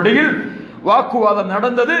அரசருக்கும் இடையில் வாக்குவாதம்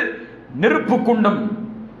நடந்தது. நெருப்பு குண்டம்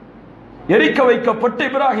எரிக்க வைக்கப்பட்டு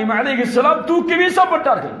இப்ராஹிம் அலைஹிஸ்ஸலாம் தூக்கி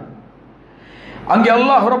வீசப்பட்டார்கள். அங்கே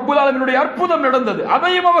அல்லாஹ் ரப்புல் ஆலமீனுடைய அற்புதம் நடந்தது.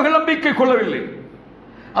 அதையும் அவர்கள் நம்பிக்கை கொள்ளவில்லை.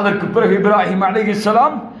 அதற்கு பிறகு இப்ராஹிம்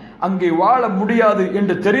அலைஹிஸ்ஸலாம் அங்கே வாழ முடியாது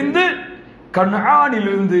என்று தெரிந்து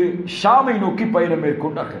கன்ஆனிலிருந்து ஷாமை நோக்கி பயணம்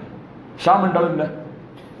மேற்கொண்டார்கள். ஷாம் என்றால் என்ன?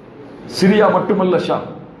 சிரியா மட்டுமல்ல,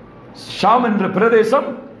 ஷாம் என்ற பிரதேசம்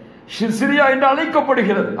சிரியா என்று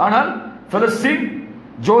அழைக்கப்படுகிறது. ஆனால் Palestine,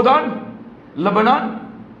 Jordan, Lebanon,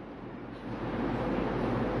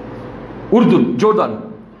 Urdu, Jordan,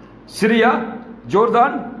 Syria,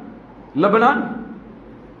 Jordan, Lebanon,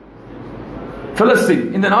 Palestine,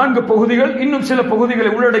 இந்த 4 பகுதிகள், இன்னும் சில பகுதிகளை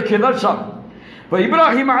உள்ளடக்கியதால் ஷாம். இப்ப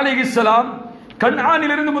இப்ராஹிம் அலைஹிஸ்ஸலாம்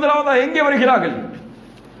கன்ஆனிலிருந்து முதலாவதாக எங்கே வருகிறார்கள்?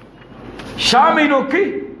 ஷாமை நோக்கி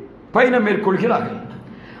பயணம் மேற்கொள்கிறார்கள்.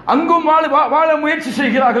 அங்கும் வாழ முயற்சி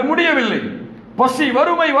செய்கிறார்கள், முடியவில்லை. பசி,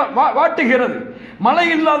 வறுமை வாட்டுகிறது, மழை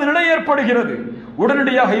இல்லாத நிலை ஏற்படுகிறது.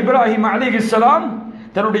 உடனடியாக இப்ராஹிம் அலைஹிஸ்ஸலாம்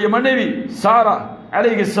தன்னுடைய மனைவி சாரா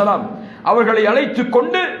அலைஹிஸ்ஸலாம் அவர்களை அழைத்துக்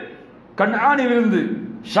கொண்டு கன்ஆனிலிருந்து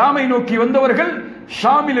ஷாமை நோக்கி வந்தவர்கள்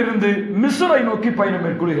ஷாமிலிருந்து மிஸ்ரை நோக்கி பயணம்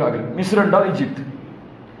மேற்கொள்கிறார்கள். மிஸ்ர் என்றால் எகிப்து.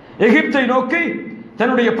 எகிப்தை நோக்கி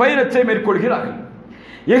தன்னுடைய பயணத்தை மேற்கொள்கிறார்கள்.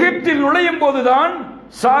 எகிப்தில் நுழையும் போதுதான்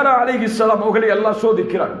சாரா அலைஹிஸ்ஸலாம் அவர்களை அல்லாஹ்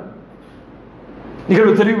சோதிக்கிறார்.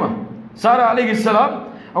 நிகழ்வு தெரியுமா? சாரா அலைஹிஸ்ஸலாம்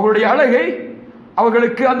அவர்களுடைய அழகை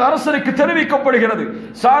அவர்களுக்கு அந்த அரசனுக்கு தெரிவிக்கப்படுகிறது.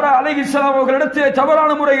 சாரா அலைஹிஸ்ஸலாம் அவர்களிடத்திலே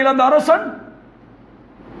தவறான முறையில் அந்த அரசன்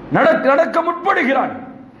நடக்க முற்படுகிறான்,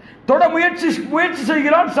 தொட முயற்சி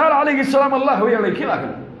செய்கிறான். சாரா அலைஹிஸ்ஸலாம் அல்லாஹ்வை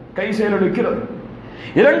அழைக்கிறார்கள், கை செயலெடுக்கிறது.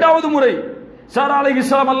 2வது முறை சாரா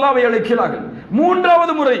அலைஹிஸ்ஸலாம் அல்லாஹ்வை அழைக்கிறார்கள்.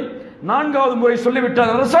 3வது முறை, 4வது முறை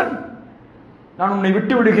சொல்லிவிட்டார் அரசன், நான் உன்னை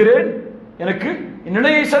விட்டு விடுகிறேன், எனக்கு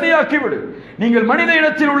நிலையை சரியாக்கி விடு. நீங்கள் மனித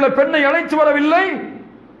இடத்தில் உள்ள பெண்ணை அழைத்து வரவில்லை,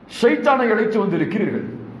 ஷைத்தானை அழைத்து வந்திருக்கிறீர்கள்.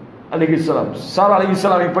 அலைஹிஸ்ஸலாம் சாரா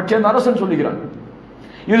அலைஹிஸ்ஸலாமை பற்றி அந்த அரசன் சொல்லுகிறான்,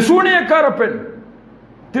 இது சூனியக்கார பெண்,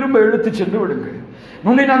 திரும்ப இழுத்து சென்று விடுங்கள்,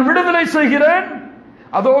 உன்னை நான் விடுதலை செய்கிறேன்,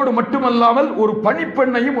 அதோடு மட்டுமல்லாமல் ஒரு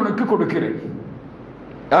பணிப்பெண்ணையும் உனக்கு கொடுக்கிறேன்.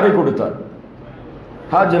 யாரை கொடுத்தார்?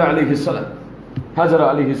 ஹாஜரா அலைஹிஸ்ஸலாம். ஹாஜரா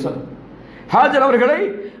அலைஹிஸ்ஸலாம், ஹாஜர் அவர்களை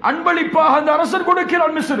அன்பளிப்பாக அந்த அரசன்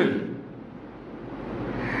கொடுக்கிறான் மிஸ்ரில்.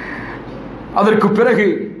 அதற்கு பிறகு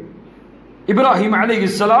இப்ராஹிம்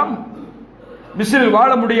அலைஹிஸ்ஸலாம் மிஸ்ரில்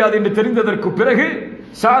வாழ முடியாது என்று தெரிந்ததற்கு பிறகு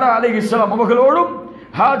சாரா அலைஹிஸ்ஸலாம் அவர்களோடும்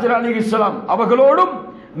ஹாஜர் அலைஹிஸ்ஸலாம் அவர்களோடும்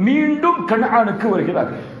மீண்டும் கன்ஆனுக்கு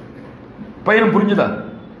வருகிறார்கள். பயணம் புரிஞ்சுதா?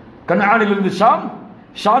 கன்ஆனிலிருந்து ஷாம்,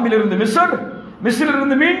 ஷாமிலிருந்து மிஸ்ர்,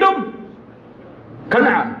 மிஸ்ரிலிருந்து மீண்டும்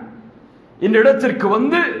கன்ஆன் இந்த இடத்திற்கு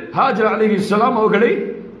வந்து ஹாஜர் அலைஹிஸ்ஸலாம் அவர்களை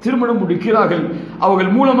திருமணம் முடிக்கிறார்கள்.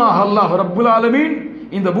 அவர்கள் மூலமாக அல்லாஹ் ரப்புல் ஆலமீன்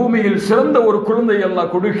இந்த பூமியில் சிறந்த ஒரு குழந்தை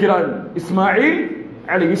அல்லாஹ் கொடுக்கிறான், இஸ்மாயில்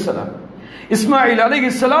அலைஹிஸ்ஸலாம். இஸ்மாயில்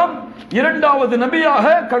அலைஹிஸ்ஸலாம் 2வது நபியாக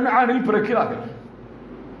கன்ஆனில் பிறக்கிறார்கள்.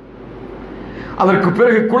 அதற்கு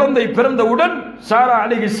பிறகு குழந்தை பிறந்தவுடன் சாரா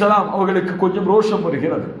அலைஹிஸ்ஸலாம் அவர்களுக்கு கொஞ்சம் ரோஷம்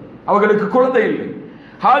வருகிறது. அவர்களுக்கு குழந்தை இல்லை.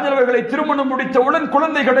 ஹாஜர் அவர்களை திருமணம் முடித்தவுடன்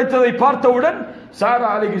குழந்தை கிடைத்ததை பார்த்தவுடன் சாரா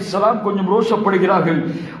அலைஹிஸ்ஸலாம் கொஞ்சம் ரோஷப்படுகிறார்கள்.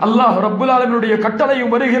 அல்லாஹ் ரப்புல் ஆலமீனுடைய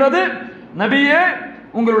கட்டளையும் வருகிறது, நபியே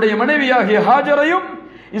உங்களுடைய மனைவியாகிய ஹாஜரையும்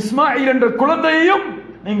இஸ்மாயில் என்ற குழந்தையையும்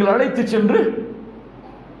நீங்கள் அழைத்து சென்று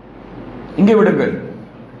இங்கே விடுங்கள்.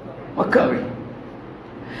 மக்காவில்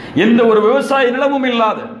எந்த ஒரு விவசாய நிலமும்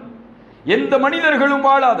இல்லாத, எந்த மனிதர்களும்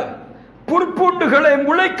வாழாத, புற்பூண்டுகளை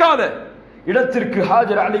முளைக்காத இடத்திற்கு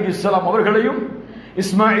ஹாஜர் அலைஹிஸ்ஸலாம் அவர்களையும்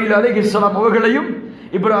இஸ்மாயில் அலைஹிஸ்ஸலாம் அவர்களையும்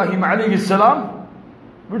இப்ராஹிம் அலைஹிஸ்ஸலாம்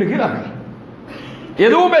விடுகிறார்கள்.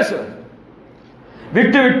 எதுவும் பேச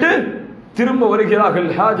விட்டு திரும்ப வருகிறார்கள்.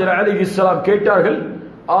 ஹாஜர் அலைஹிஸ்ஸலாம் கேட்டார்கள்,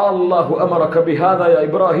 அல்லாஹு அமரக பிஹாதா யா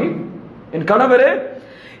இப்ராஹிம், என் கணவரே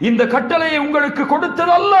இந்த கட்டளையை உங்களுக்கு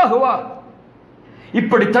கொடுத்தது அல்லாஹ்வா?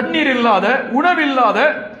 இப்படி தண்ணீர் இல்லாத, உணவில்லாத,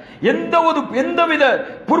 எந்தவித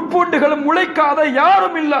புற்பூண்டுகளும் முளைக்காத,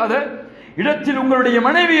 யாரும் இல்லாத இடத்தில் உங்களுடைய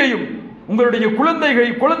மனைவியையும் உங்களுடைய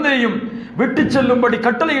குழந்தையையும் விட்டு செல்லும்படி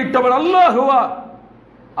கட்டளையிட்டவர் அல்லாஹ்வா?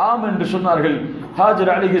 ஆம் என்று சொன்னார்கள்.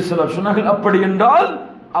 ஹாஜர் அலைஹிஸ்ஸலாம் சொன்னார்கள், அப்படி என்றால்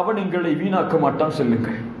அவன் எங்களை வீணாக்க மாட்டான்,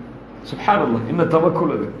 செல்லுங்கள். சுப்ஹானல்லாஹ், என்ன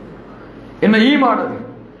தவக்குல் அது, என்ன ஈமான் அது.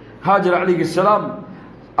 ஹாஜர் அலைஹிஸ்ஸலாம்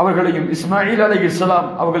அவர்களையும் இஸ்மாயில் அலைஹிஸ்ஸலாம்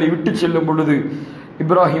அவர்களை விட்டு செல்லும் பொழுது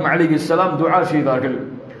இப்ராஹிம் அலைஹிஸ்ஸலாம் துஆ செய்தார்கள்,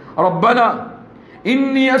 ரப்பனா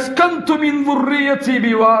இன்னி அஸ்கன்து மின் ذُرِّيَّتِي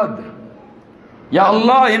بِوَادٍ, யா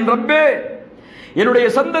அல்லாஹ், என் ரப்பே, என்னுடைய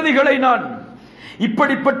சந்ததிகளை நான்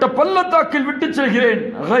இப்படிப்பட்ட பள்ளத்தாக்கில் விட்டு செல்கிறேன்.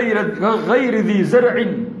 غَيْرِ ذِي زَرْعٍ,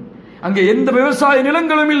 அங்கே எந்த விவசாய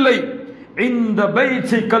நிலங்களும் இல்லை. இந்த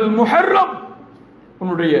பைத்திகல் முஹர்ரம்,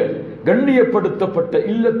 உன்னுடைய கண்ணியப்படுத்தப்பட்ட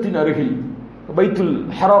இல்லத்தின் அருகில். பைத்துல்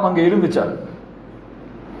ஹராம் அங்கே இருந்துச்சா?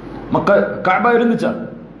 மக்கா கஅபா இருந்துச்சா?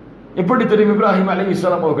 எப்படி தெரியும்? இப்ராஹிம்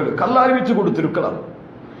அலைஹிஸ்ஸலாம் அவர்களுக்கு அல்லாஹ் அறிவித்து கொடுத்திருக்கலாம்.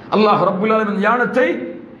 அல்லாஹ் ரப்புல் ஆலமீன் ஞானத்தை,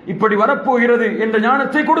 இப்படி வரப்போகிறது என்ற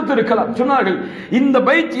ஞானத்தை கொடுத்திருக்கலாம். சொன்னார்கள், இந்த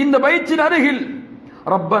பைத்தின் அருகில்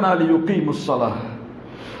ரப்பனா லியுகீமுஸ் ஸலாஹ்,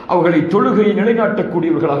 அவர்களை தொழுகையை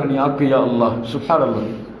நிலைநாட்டக்கூடியவர்களாக நீ ஆக்கியா அல்லாஹ்.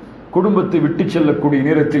 சுப்ஹானல்லாஹ், குடும்பத்தை விட்டு செல்லக்கூடிய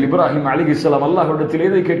நேரத்தில் இப்ராஹிம் அலைஹிஸ்ஸலாம் அல்லாஹ்விடத்தில்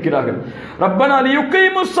எதை கேட்கிறார்கள்? ரப்பனா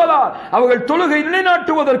லியுகீமுஸ் ஸலாஹ், அவர்கள் தொழுகை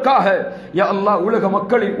நிலைநாட்டுவதற்காக யா அல்லாஹ்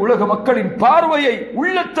உலக மக்களின் பார்வையை,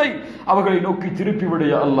 உள்ளத்தை அவர்களை நோக்கி திருப்பி விடு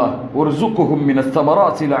யா அல்லாஹ். வர்ஸுக்ஹும் மினஸ்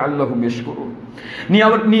ஸமராத்தி லஅல்லஹும் யஷ்குரூன், நீ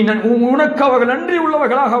உனக்கு அவர்கள் நன்றி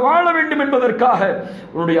உள்ளவர்களாக வாழ வேண்டும் என்பதற்காக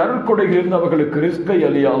உன்னுடைய அருள்கொடையில் இருந்து அவர்களுக்கு ரிஸ்கை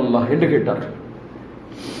அலியா அல்லாஹ் என்று கேட்டார்கள்.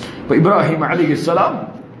 இப்ராஹிம் அலைஹிஸ்ஸலாம்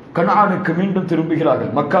கனானுக்கு மீண்டும்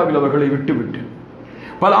திரும்புகிறார்கள். மக்காவில் அவர்களை விட்டுவிட்டு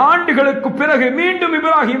பல ஆண்டுகளுக்கு பிறகு மீண்டும்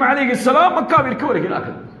இப்ராஹிம் அலைஹிஸ்ஸலாம் மக்காவிற்கு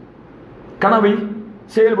வருகிறார்கள். கனவை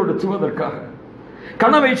செயல்படுத்துவதற்காக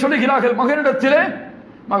கனவை சொல்லுகிறார்கள் மகனிடத்திலே.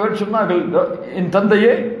 மகன் சொன்னார்கள், என்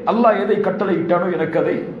தந்தையே, அல்லாஹ் எதை கட்டளையிட்டானோ எனக்கு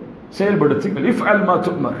அதை செயல்படுத்துங்கள். இஃப்அல் மா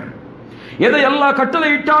துமர், எதை அல்லாஹ்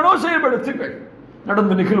கட்டளையிட்டானோ செயல்படுத்துங்கள்.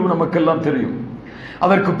 நடந்த நிகழ்வு நமக்கெல்லாம் தெரியும்.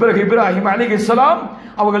 அதற்கு பிறகு இப்ராஹிம் அலைஹிஸ்ஸலாம்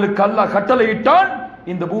அவர்களுக்கு அல்லாஹ் கட்டளையிட்டான்,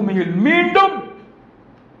 இந்த பூமியில் மீண்டும்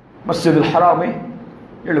மஸ்ஜிதுல் ஹராமை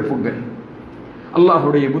எழுப்புங்கள்.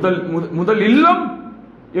 அல்லாஹ்வுடைய முதல் இல்லம்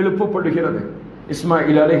எழுப்பப்படுகிறது.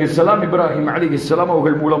 இஸ்மாயில் அலைஹிஸ்ஸலாம் இப்ராஹிம் அலைஹிஸ்ஸலாம்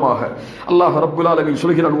அவர்கள் மூலமாக அல்லாஹ் ரப்புல் ஆலமீன்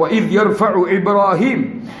சொல்கிறான், وَإِذْ يَرْفَعُ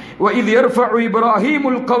إِبْرَاهِيمُ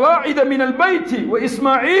الْقَوَاعِدَ مِنَ الْبَيْتِ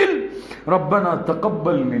وَإِسْمَاعِيلُ رَبَّنَا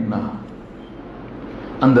تَقَبَّلْ مِنَّا.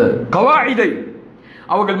 அந்த கவாயிதை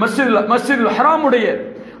அவர்கள் மஸ்ஜிதுல் ஹராமுடைய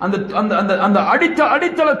அந்த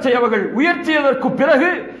அடித்தளத்தை அவர்கள் உயர்த்தியதற்கு பிறகு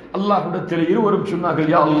அல்லாஹ்விடத்தில் இருவரும் சொன்னார்கள்,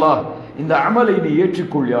 யா அல்லாஹ், இந்த அமலை நீ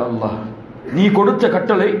ஏற்றுக்கொள். யா அல்லாஹ், நீ கொடுத்த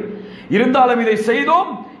கட்டளை இருந்தாலும் இதை செய்தோம்,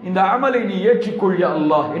 இந்த அமலை நீ ஏற்றுக்கொள் யா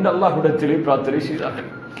அல்லாஹ் என்று அல்லாஹ்விடத்திலே பிரார்த்தனை செய்தார்கள்.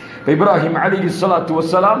 இப்ராஹிம் அலைஹிஸ்ஸலாத்து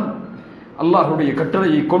வஸ்ஸலாம் அல்லாஹ்வுடைய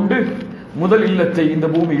கட்டளையை கொண்டு முதல் இல்லத்தை இந்த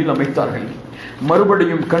பூமியில் அமைத்தார்கள்.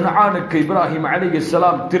 மறுபடியும் கனானுக்கு இப்ராஹிம்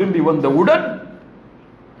அலைஹிஸ்ஸலாம் திரும்பி வந்தவுடன்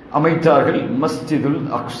அமைத்தார்கள் மஸ்ஜிதுல்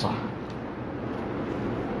அக்ஸா.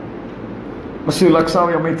 மஸ்ஜிதுல்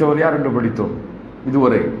அக்ஸாவை அமைத்தவர் யார் என்று படித்தோம்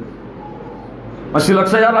இதுவரை. மஸ்ஜிதுல்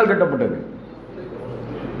அக்ஸா யாரால் கட்டப்பட்டது?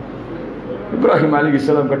 இப்ராஹிம்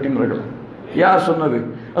அலைஹிஸ்ஸலாம் கட்டினார்கள். யார் சொன்னது?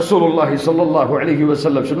 ரசூலுல்லாஹி ஸல்லல்லாஹு அலைஹி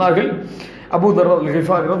வஸல்லம் சொன்னார்கள். அபூதர்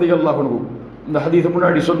அல்-கிஃபாரி ரலியல்லாஹு அன்ஹு, இந்த ஹதீஸ்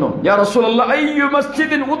முன்னாடி சொன்னோம். யா ரசூலல்லாஹ், ஐயு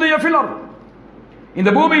மஸ்ஜிதின் உதிய ஃபில் அர்த், இந்த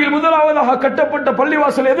பூமியில் முதலாவதாக கட்டப்பட்ட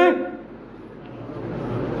பள்ளிவாசல் எது?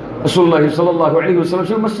 ரசூலுல்லாஹி ஸல்லல்லாஹு அலைஹி வஸல்லம்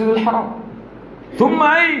சொன்ன மஸ்ஜிதுல் ஹராம். ثم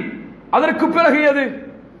ஐ, அதற்கு பிறகு எது?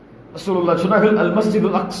 ரசூலுல்லாஹ் சொன்னார்கள் அல்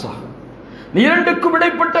மஸ்ஜிதுல் அக்ஸா. இரண்டுக்கும்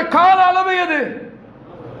இடைப்பட்ட கால அளவு எது?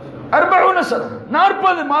 40 சன,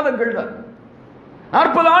 40 மாதங்கள் தான்,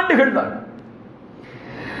 40 ஆண்டுகள் தான்.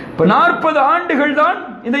 இப்ப 40 ஆண்டுகள் தான்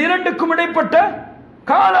இந்த இரண்டுக்கும் இடைப்பட்ட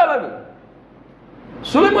கால அளவு.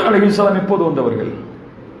 சுலைமான் அலைஹிஸ்ஸலாம் எப்போது வந்தவர்கள்?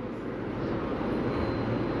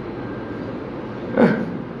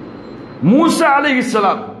 மூசா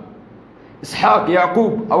அலைஹிஸ்ஸலாம், இஸ்ஹாக்,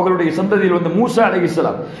 யாக்கூப் அவர்களுடைய சந்ததியில் வந்த மூசா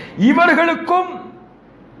அலைஹிஸ்ஸலாம், இவர்களுக்கும்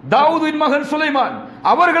தாவூதின் மகன் சுலைமான்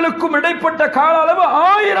அவர்களுக்கும் இடைப்பட்ட கால அளவு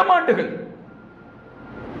 1000 ஆண்டுகள்.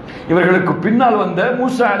 இவர்களுக்கு பின்னால் வந்த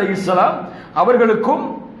மூசா அலைஹிஸ்ஸலாம் அவர்களுக்கும்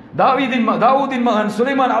தாவூதின் மகன்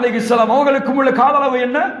சுலைமான் அலைஹிஸ்ஸலாம் அவர்களுக்கும் உள்ள கால அளவு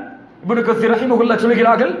என்ன? இப்னு கஸீர் ரஹிமஹுல்லாஹ்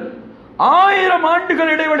சொல்கிறார்கள் 1000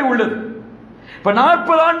 ஆண்டுகள் இடைவெளி உள்ளது. இப்ப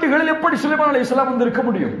 40 ஆண்டுகளில் எப்படி சுலைமான் அலைஹிஸ்ஸலாம் வந்திருக்க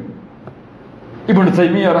முடியும்? இப்னு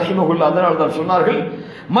தைமியா ரஹிமஹுல்லாஹ் அதனால் தான் சொன்னார்கள்,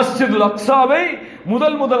 மஸ்ஜிதுல் அக்ஸாவை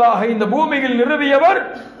முதலாக இந்த பூமியில் நிறுவியவர்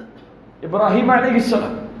இப்ராஹிம்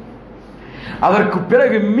அலைஹிஸ்ஸலாம். அதற்கு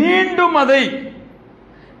பிறகு மீண்டும் அதை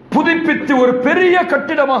புதுப்பித்து ஒரு பெரிய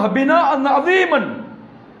கட்டிடமாக பினா அந்த அதீமன்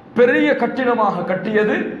பெரிய கட்டிடமாக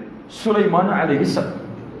கட்டியது சுலைமான் அலைஹிஸ்ஸலாம்.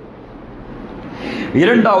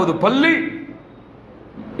 இரண்டாவது பள்ளி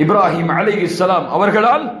இப்ராஹிம் அலைஹிஸ்ஸலாம்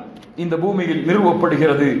அவர்களால் இந்த பூமியில்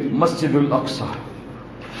நிறுவப்படுகிறது மஸ்ஜிதுல் அக்ஸா.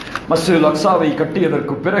 மஸ்ஜிதுல் அக்ஸாவை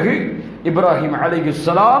கட்டியதற்கு பிறகு இப்ராஹிம்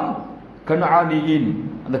அலைஹிஸ்ஸலாம் கன்ஆனியின்,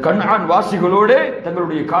 அந்த கன்ஆன் வாசிகளோடு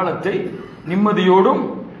தங்களுடைய காலத்தை நிம்மதியோடும்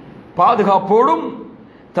பாதுகாப்போடும்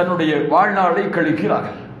தன்னுடைய வாழ்நாளை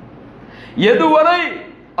கழிக்கிறார்கள். எதுவரை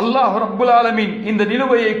அல்லாஹ் ரப்புல் ஆலமீன் இந்த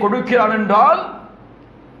நிலுவையை கொடுக்கிறான் என்றால்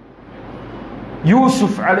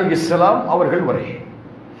யூசுப் அலைஹிஸ்ஸலாம் அவர்கள் வரை,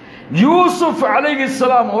 யூசுப்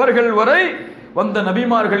அலைஹிஸ்ஸலாம் அவர்கள் வரை வந்த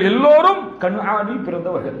நபிமார்கள் எல்லோரும் கன்ஆனில்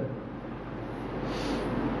பிறந்தவர்கள்.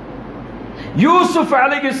 யூசுப்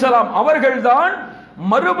அலைஹிஸ்ஸலாம் அவர்கள்தான்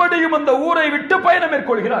மறுபடியும் அந்த ஊரை விட்டு பயணம்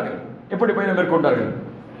மேற்கொள்கிறார்கள். எப்படி பயணம் மேற்கொண்டார்கள்?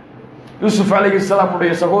 யூசுப்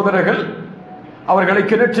அலைஹிஸ்ஸலாமுடைய சகோதரர்கள் அவர்களை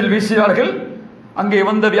கிணற்றில் வீசினார்கள். அங்கே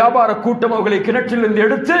வந்த வியாபார கூட்டம் அவர்களை கிணற்றில் இருந்து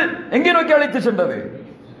எடுத்து எங்கே நோக்கி அழைத்து சென்றது?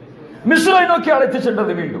 மிஸ்ரை நோக்கி அழைத்து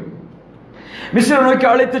சென்றது. மீண்டும் மிஸ்ரை நோக்கி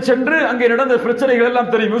அழைத்து சென்று அங்கே நடந்த பிரச்சனைகள்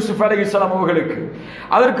எல்லாம் தெரியும் யூசுப் அலைஹிஸ்ஸலாம் அவர்களுக்கு.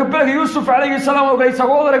 அதற்கு பிறகு யூசுப் அலைஹிஸ்ஸலாம் அவர்களை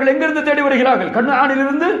சகோதரர்கள் எங்கிருந்து தேடி வருகிறார்கள்? கன்ஆனில்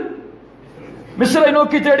இருந்து மிஸ்ரை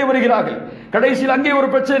நோக்கி தேடி வருகிறார்கள். கடைசியில் அங்கே ஒரு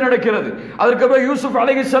பிரச்சனை நடக்கிறது. அதற்கு பிறகு யூசுப்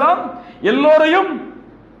அலைஹிஸ்ஸலாம் எல்லோரையும்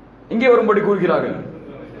இங்கே வரும்படி கூறுகிறார்கள்,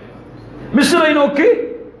 மிஸ்ரை நோக்கி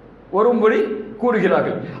வரும்படி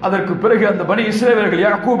கூறுகிறார்கள். அதற்கு பிறகு அந்த பனி இஸ்ரவேலர்கள்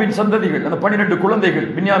யாக்கூபின் சந்ததிகள் அந்த 12 குழந்தைகள்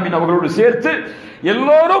பின்யாமின் அவர்களோடு சேர்த்து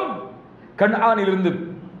எல்லோரும் கன்ஆனிலிருந்து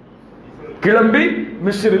கிளம்பி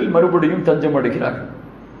மிஸ்ரில் மறுபடியும் தஞ்சம் அடைகிறார்கள்.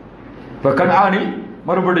 இப்ப கன்ஆனில்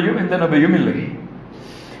மறுபடியும் எந்த நபியும் இல்லை.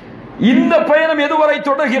 இந்த பயணம் எதுவரை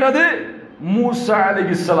தொடர்கிறது? மூசா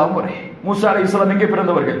அலைஹிஸ்ஸலாம் வரை. மூசா அலைஹிஸ்ஸலாம் எங்கே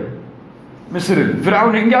பிறந்தவர்கள்? மிஸ்ரில்.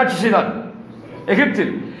 ஃபிரௌன் எங்கே ஆட்சி செய்தான்?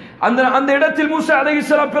 எகிப்தில். அந்த இடத்தில் மூசா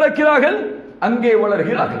அலைஹிஸ்ஸலாம் பிறக்கிறார்கள், அங்கே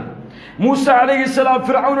வளர்கிறார்கள். மூசா அலைஹிஸ்ஸலாம்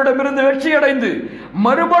ஃபிரௌனிடமிருந்து வெற்றி அடைந்து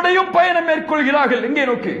மறுபடியும் பயணம் மேற்கொள்கிறார்கள். எங்கே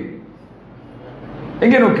நோக்கி?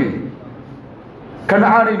 எங்கே நோக்கி?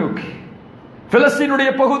 கன்ஆனை நோக்கி, பிலஸ்தீனுடைய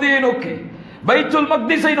பகுதியை நோக்கி, பைத்துல்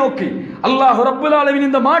மக்திஸை நோக்கி. அல்லாஹ் ரப்பல் ஆலமீன்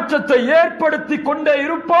இந்த மாற்றத்தை ஏற்படுத்தி கொண்டே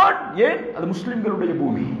இருப்பான். ஏன்? அது முஸ்லிம்களுடைய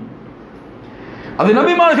பூமி, அது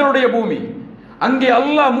நபிமார்களுடைய பூமி. அங்கே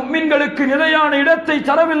அல்லாஹ் முஃமின்களுக்கு நிலையான இடத்தை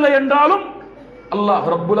தரவில்லை என்றாலும் அல்லாஹ்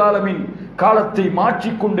ரப்பல் ஆலமீன் காலத்தை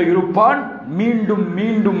மாற்றிக்கொண்டே இருப்பான். மீண்டும்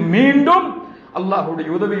மீண்டும் மீண்டும் அல்லாஹ்வுடைய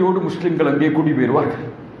உதவியோடு முஸ்லிம்கள் அங்கே குடிபெறுவார்கள்.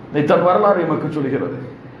 இதைத்தான் வரலாறு நமக்கு சொல்கிறது.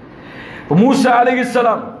 மூசா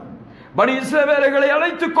அலைஹிஸ்ஸலாம் பனி இஸ்ரவேலர்களை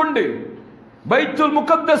அழைத்துக் கொண்டு பைத்துல்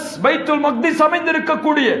முகத்தஸ் பைத்துல் மக்திஸ்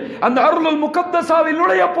அமைந்திருக்கக்கூடிய அந்த அருளுல் முகத்தஸாவில்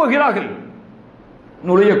நுழைய போகிறார்கள்.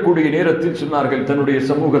 நுழையக்கூடிய நேரத்தில் சொன்னார்கள் தன்னுடைய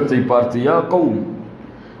சமூகத்தை பார்த்து, யா கௌம்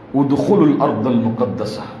உத்குலுல் அர்தல்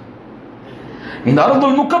முகத்தஸா, இந்த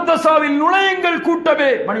அர்துல் முகத்தஸாவில் நுழையுங்கள்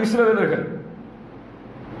கூட்டமே. பனி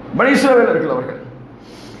இஸ்ரவேலர்கள் அவர்கள்,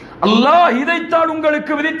 அல்லாஹ் இதைத்தான்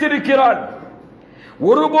உங்களுக்கு விதித்திருக்கிறான்.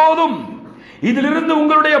 ஒருபோதும் இதிலிருந்து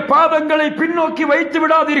உங்களுடைய பாதங்களை பின்னோக்கி வைத்து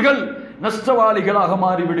விடாதீர்கள், நஷ்டவாளிகளாக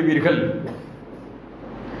மாறிவிடுவீர்கள்.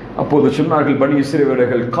 அப்போது சொன்னார்கள் பனி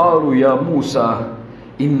இஸ்ரவேலர்கள், காலு யா மூசா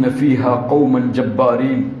இன்ன ஃபீஹா கௌமன்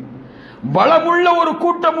ஜப்பாரீன், பலமுள்ள ஒரு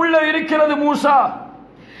கூட்டம் உள்ள இருக்கிறது மூசா,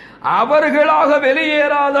 அவர்களாக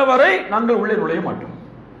வெளியேறாதவரை நாங்கள் உள்ளே நுழைய மாட்டோம்.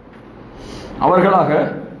 அவர்களாக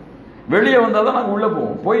வெளியே வந்தாதான் நாங்கள் உள்ள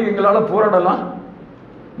போவோம். போய் எங்களால் போராடலாம்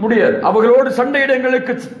முடியாது. அவர்களோடு சண்டையிட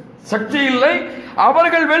எங்களுக்கு சக்தி இல்லை.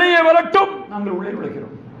 அவர்கள் வெளியே வரட்டும், நாங்கள் உள்ளே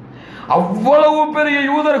நுழைகிறோம். அவ்வளவு பெரிய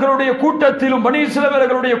யூதர்களுடைய கூட்டத்திலும் பனி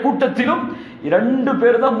இஸ்ரவேலர்களுடைய கூட்டத்திலும் 2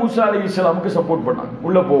 பேர் தான் மூசா அலைஹிஸ்ஸலாமுக்கு சப்போர்ட் பண்ணாங்க.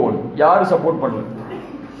 உள்ள போவோம். யாரு சப்போர்ட் பண்ணல?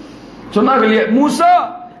 சொன்னார்கள், மூசா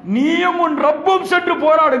நீயும் உன் ரப்பும் சென்று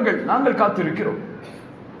போராடுங்கள், நாங்கள் காத்திருக்கிறோம்.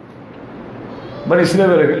 பனி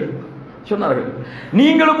இஸ்ரவேலர்கள் சொன்னார்கள்,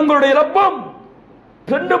 நீங்களும் உங்களுடைய ரப்பும்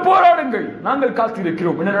சென்று போராடுங்கள், நாங்கள்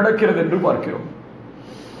காத்திருக்கிறோம், என்ன நடக்கிறது என்று பார்க்கிறோம்.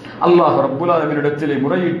 அல்லாஹ் ரப்புல் ஆலமீனிடத்திலே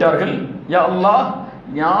முறையிட்டார்கள், யா அல்லாஹ்,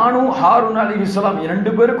 ஞானும் ஹாரூன் அலைஹிஸ்ஸலாம்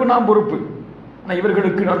 2 பேருக்கும் நான் பொறுப்பு, ஆனால்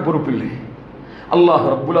இவர்களுக்கு நான் பொறுப்பில்லை. அல்லாஹ்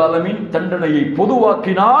ரப்புல் ஆலமீன் தண்டனையை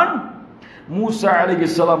பொதுவாக்கினான். மூசா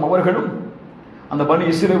அலைஹிஸ்ஸலாம் அவர்களும் அந்த பனி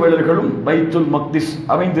இஸ்ரவேலர்களும் பைத்துல் மக்திஸ்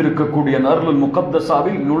அமைந்திருக்கக்கூடிய அருளுல்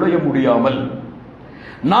முகத்தஸாவில் நுழைய முடியாமல்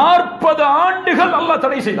 40 ஆண்டுகள் அல்லாஹ்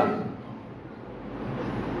தடை செய்தான்.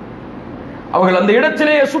 அவர்கள் அந்த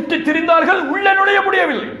இடத்திலேயே சுற்றி திரிந்தார்கள், உள்ளே நுழைய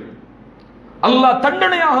முடியவில்லை. அல்லாஹ்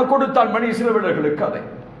தண்டனையாக கொடுத்தான் பனி இஸ்ரவேலர்களுக்கு. அதை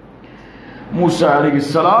மூசா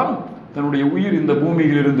அலைஹிஸ்ஸலாம் தன்னுடைய உயிர் இந்த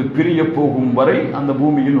பூமியில் இருந்து பிரிய போகும் வரை அந்த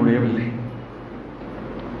பூமியில் நுழையவில்லை.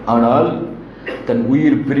 ஆனால் தன்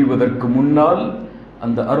உயிர் பிரிவதற்கு முன்னால்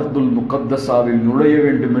அந்த அர்துல் முகத்தஸாவில் நுழைய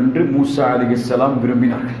வேண்டும் என்று மூசா அலைஹிஸ்ஸலாம்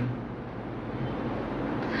விரும்பினார்கள்.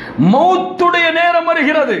 மௌத்துடைய நேரம்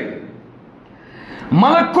வருகிறது.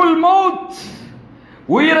 மலக்குல் மௌத்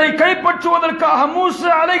உயிரை கைப்பற்றுவதற்காக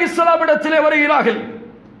மூசா அலைஹிஸ்ஸலாம் இடத்திலே வருகிறார்கள்.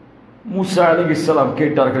 மூசா அலைஹிஸ்ஸலாம்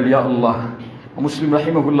கேட்டார்கள், யா அல்லாஹ், முஸ்லிம்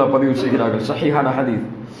ரஹிமஹுல்லாஹ் பதிவு செய்கிறார்கள், சஹீஹான ஹதீஸ்.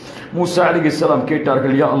 மூசா அலைஹிஸ்ஸலாம்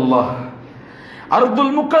கேட்டார்கள், யா அல்லாஹ்,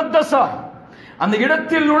 அர்துல் முகத்தஸா அந்த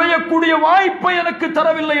இடத்தில் நுழையக்கூடிய வாய்ப்பை எனக்கு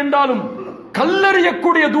தரவில்லை என்றாலும்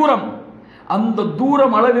கல்லறியக்கூடிய தூரம், அந்த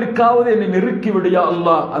தூரம் அளவிற்காவது என்னை நெருக்கி விடியா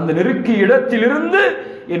அல்லாஹ், அந்த நெருக்கிய இடத்திலிருந்து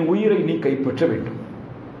என் உயிரை நீ கைப்பற்ற வேண்டும்.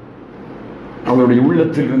 அவருடைய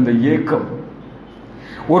உள்ளத்தில் இருந்த ஏக்கம்,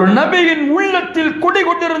 ஒரு நபியின் உள்ளத்தில்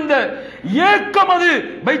குடிகொண்டிருந்த ஏக்கம், அது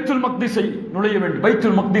பைத்துல் மக்திஸை நுழைய வேண்டும்,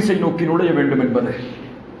 பைத்துல் மக்திஸை நோக்கி நுழைய வேண்டும் என்பது.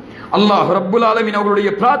 அல்லாஹ் ரப்புல் ஆலமீன் அவருடைய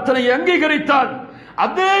பிரார்த்தனையை அங்கீகரித்தான்.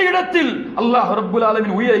 அதே இடத்தில் அல்லாஹ் ரப்புல்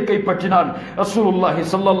ஆலமீன் உயிரை கைப்பற்றினான். ரசூலுல்லாஹி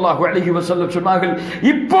ஸல்லல்லாஹு அலைஹி வஸல்லம் சொன்னார்கள்,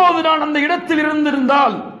 இப்போது நான் அந்த இடத்தில்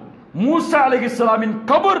இருந்திருந்தால் மூசா அலைஹிஸ்ஸலாமின்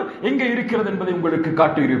கபர் எங்கே இருக்கிறது என்பதை உங்களுக்கு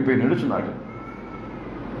காட்டியிருப்பேன் என்று சொன்னார்கள்.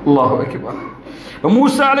 அல்லாஹு அக்பர்.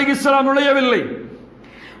 மூசா அலைஹிஸ்ஸலாம் நுழையவில்லை,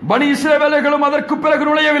 பனி இஸ்ரவேலர்களும் அதற்கு பிறகு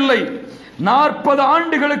நுழையவில்லை. 40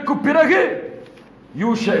 ஆண்டுகளுக்கு பிறகு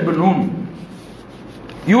யூஷா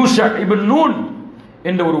இப்னு நூன்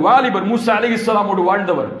என்ற ஒரு வாலிபர் மூசா அலைஹிஸ்ஸலாமோடு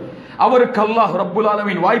வாழ்ந்தவர், அவருக்கு அல்லாஹ் ரப்புல்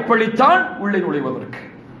ஆலமீன் வாய்ப்பளித்தான் உள்ளே நுழைவதற்கு.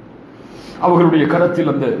 அவர்களுடைய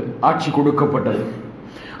கரத்தில் அந்த ஆட்சி கொடுக்கப்பட்டது.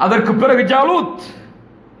 அதற்கு பிறகு ஜாலூத்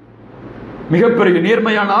மிகப்பெரிய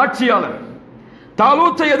நேர்மையான ஆட்சியாளர்,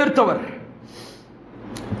 தாலூத்தை எதிர்த்தவர்.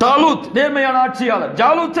 தாலூத் நேர்மையான ஆட்சியாளர்,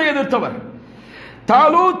 ஜாலூத்தை எதிர்த்தவர்.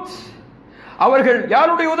 தாலூத் அவர்கள்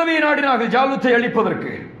யாருடைய உதவியை நாடினார்கள் ஜாலூத்தை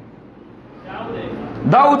அழிப்பதற்கு?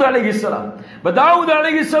 தாவூத் அலைஹிஸ்ஸலாம். தாவூத்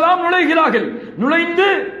அலைஹிஸ்ஸலாம் நுழைகிறார்கள். நுழைந்து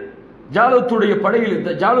ஜாலூத்துடைய படையில்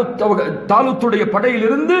தாலூத்துடைய படையில்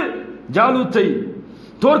இருந்து ஜாலூத்தை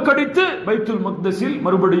தோற்கடித்து பைத்துல் மக்தஸில்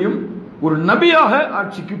மறுபடியும் ஒரு நபியாக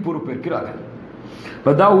ஆட்சிக்கு பொறுப்பேற்கிறார்கள்.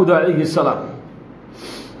 தாவூத் அலைஹிஸ்ஸலாம்.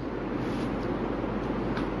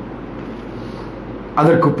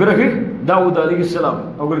 அதற்கு பிறகு தாவூத் அலைஹிஸ்ஸலாம்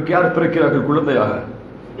அவர்களுக்கு யார் பிறக்கிறார்கள் குழந்தையாக?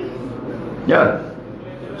 யார்?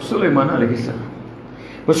 சுலைமான் அலைஹிஸ்ஸலாம்.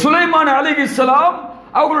 சுலைமான் அலைஹிஸ்ஸலாம்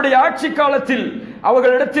அவர்களுடைய ஆட்சி காலத்தில்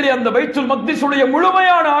அவர்களிடத்திலே அந்த பைத்துல் மக்திஸுடைய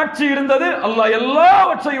முழுமையான ஆட்சி இருந்தது. அல்லாஹ்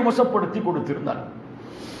எல்லாவற்றையும் வசப்படுத்தி கொடுத்திருந்தார்.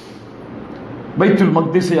 பைத்துல்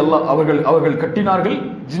மக்திஸை அல்லாஹ் அவர்கள் கட்டினார்கள்.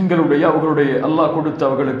 ஜின்களுடைய அவர்களுடைய அல்லாஹ் கொடுத்த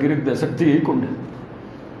அவர்களுக்கு இருந்த சக்தியை கொண்டு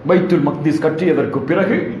பைத்துல் மக்திஸ் கட்டியதற்கு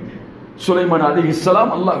பிறகு சுலைமான்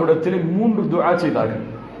அலைஹிஸ்ஸலாம் அல்லாஹ்விடத்திலே 3 துஆ செய்தார்கள்.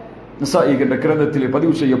 நஸாயி என்ற கிரந்தத்திலே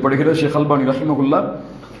பதிவு செய்யப்படுகிறது. ஷேக் அல்பானி ரஹிமஹுல்லாஹ்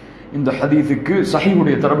இந்த ஹதீஸுக்கு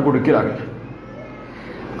ஸஹீஹுடைய தரம் கொடுக்கிறார்கள்.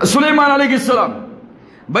 சுலைமான் அலைஹிஸ்ஸலாம்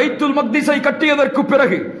பைத்துல் மக்திஸை கட்டியதற்கு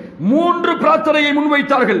பிறகு 3 பிரார்த்தனையை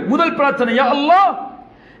முன்வைத்தார்கள். முதல் பிரார்த்தனை, யா அல்லாஹ்,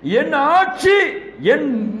 என் ஆட்சி என்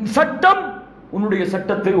சட்டம் உன்னுடைய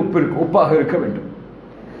சட்டத்தை ஒப்பாக இருக்க வேண்டும்.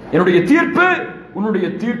 என்னுடைய தீர்ப்பு உன்னுடைய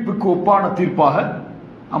தீர்ப்புக்கு ஒப்பான தீர்ப்பாக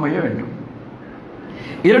அமைய வேண்டும்.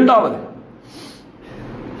 இரண்டாவது,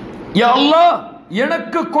 யா அல்லாஹ்,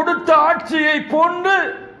 எனக்கு கொடுத்த ஆட்சியை போன்று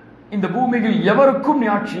இந்த பூமியில் எவருக்கும் நீ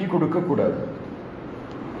ஆட்சியை கொடுக்க கூடாது.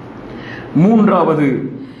 மூன்றாவது,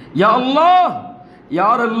 யா அல்லாஹ்,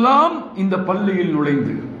 யாரெல்லாம் இந்த பள்ளியில்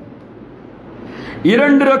நுழைந்து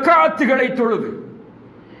 2 ரக்அத்துகளை தொழுது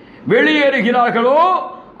வெளியேறுகிறார்களோ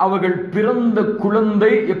அவர்கள் பிறந்த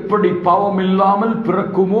குழந்தை எப்படி பாவம் இல்லாமல்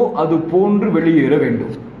பிறக்குமோ அது போன்று வெளியேற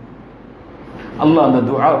வேண்டும். அல்லாஹ் அந்த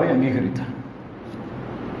துஆவை அங்கீகரித்தார்.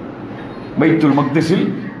 பைத்துல் மக்திஸில்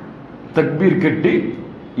தக்பீர் கட்டி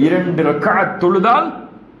 2 ரக்அத் தொழுதால்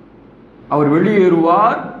அவர்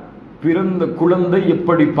வெளியேறுவார். பிறந்த குழந்தை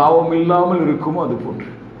எப்படி பாவம் இல்லாமல் இருக்குமோ அது போன்று.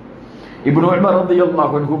 இப்னு உமர்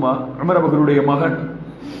ரலியல்லாஹு அன்ஹுமா, உமர் அவர்களுடைய மகன்,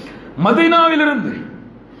 மதீனாவிலிருந்து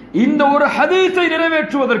இந்த ஒரு ஹதீஸை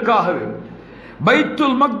நிறைவேற்றுவதற்காக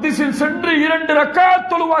பைத்துல் மக்திஸில் சென்று 2 ரக்அத்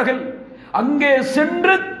தொழுவார்கள். அங்கே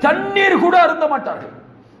சென்று தண்ணீர் கூட அருந்த மாட்டார்கள்.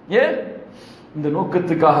 ஏன்? இந்த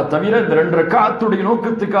நோக்கத்துக்காக தவிர, இந்த 2 ரக்அத்துடைய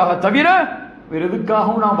நோக்கத்துக்காக தவிர வேற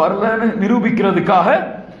எதுக்காகவும் நான் வரலன்னு நிரூபிக்கிறதுக்காக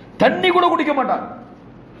தண்ணி கூட குடிக்க மாட்டாங்க.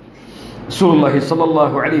 ரசூலுல்லாஹி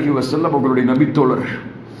ஸல்லல்லாஹு அலைஹி வஸல்லம் அவர்களுடைய நபித்தோழர்.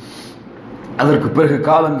 அதற்கு பிறகு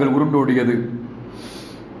காலங்கள் உருண்டோடியது.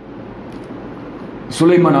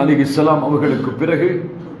 சுலைமான் அலைஹிஸ்ஸலாம் அவர்களுக்கு பிறகு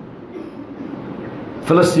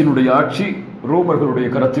பலஸ்தீனுடைய ஆட்சி ரோமர்களுடைய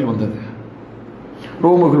கரத்தில் வந்தது.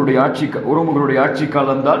 ரோமர்களுடைய ஆட்சி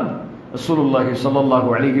காலம்தான் ரசூலுல்லாஹி ஸல்லல்லாஹு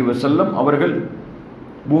அலைஹி வஸல்லம் அவர்கள்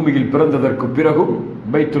பூமியில் பிறந்ததற்கு பிறகும்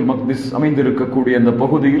பைத்துல் மக்திஸ் அமைந்திருக்கக்கூடிய அந்த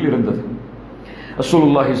பகுதியில் இருந்தது.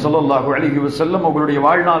 ரசூலுல்லாஹி ஸல்லல்லாஹு அலைஹி வஸல்லம் அவர்களுடைய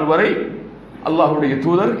வாழ்நாள் வரை அல்லாஹ்வுடைய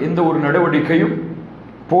தூதர் எந்த ஒரு நடவடிக்கையும்,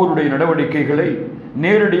 போருடைய நடவடிக்கைகளை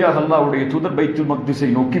நேரடியாக அல்லாஹ்வுடைய தூதர் பைத்துல் மக்திஸை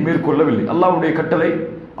நோக்கி மேற்கொள்ளவில்லை. அல்லாஹ்வுடைய கட்டளை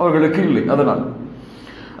அவர்களுக்கு இல்லை. அதனால்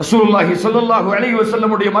ரசூலுல்லாஹி ஸல்லல்லாஹு அலைஹி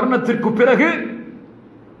வஸல்லமுடைய மரணத்திற்கு பிறகு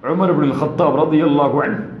உமர் இப்னுல் கத்தாப் ரலியல்லாஹு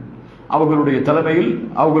அன்ஹு அவர்களுடைய தலைமையில்,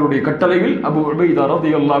 அவர்களுடைய கட்டளையில் அபூ உபைதா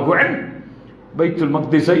ரலியல்லாஹு அன்ஹு பைத்துல்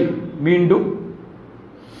மக்திஸை மீண்டும்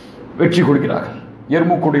வெற்றி கொடுக்கிறார்கள்.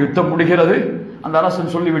 யர்முக்குடைய யுத்தம் முடிகிறது. அந்த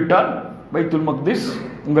அரசன் சொல்லிவிட்டால் பைத்துல் மக்திஸ்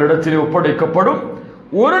உங்களிடத்திலே ஒப்படைக்கப்படும்.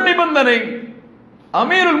 ஒரு நிபந்தனை,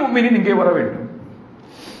 அமீருல் முஃமினீன் இங்கே வர வேண்டும்.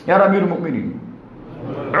 யார் அமீருல் முஃமினீன்?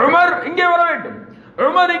 உமர் இங்கே வர வேண்டும்.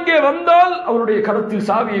 உமர் இங்கே வந்தால் அவருடைய கரத்தில்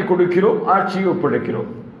சாவியை கொடுக்கிறோம், ஆட்சியை ஒப்படைக்கிறோம்.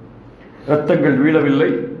 ரத்தங்கள்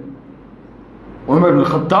வீழவில்லை. உமர்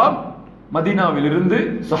இப்னுல் கத்தாப் மதீனாவில் இருந்து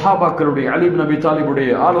சஹாபாக்களுடைய அலி இப்னு அபி தாலிபுடைய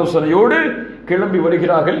ஆலோசனையோடு கிளம்பி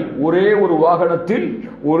வருகிறார்கள். ஒரே ஒரு வாகனத்தில்,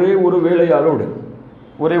 ஒரே ஒரு வேலையாளோடு,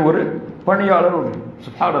 ஒரே ஒரு பணியாளரோடு.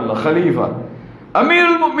 சுப்ஹானல்லாஹ், கலீஃபா,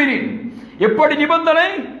 அமீருல் முஃமினீன். எப்படி நிபந்தனை?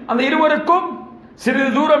 அந்த இருவருக்கும்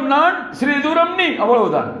சிறிது தூரம் நான், சிறிது தூரம் நீ,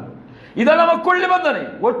 அவ்வளவுதான். இதான் நமக்குள் நிபந்தனை.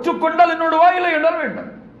 ஒற்றுக்கொண்டால் என்னோட வாயிலை எண்ண வேண்டும்.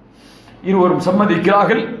 இருவரும்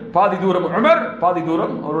சம்மதிக்கிறார்கள். பாதி தூரம் உமர், பாதி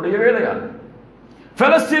தூரம் அவருடைய வேலையாளர்.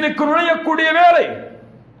 பலஸ்தீனுக்கு நுழையக்கூடிய வேலை.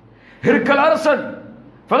 ஹிர்கல் அரசன்,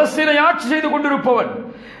 பலஸ்தீனை ஆட்சி செய்து கொண்டிருப்பவன்,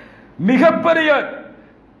 மிகப்பெரிய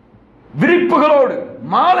விரிப்புகளோடு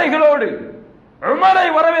மாலைகளோடு உமரை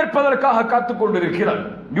வரவேற்பதற்காக காத்துக் கொண்டிருக்கிறார்.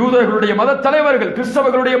 யூதர்களுடைய மத தலைவர்கள்,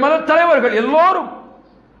 கிறிஸ்தவர்களுடைய மத தலைவர்கள் எல்லோரும்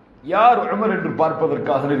யார் உமர் என்று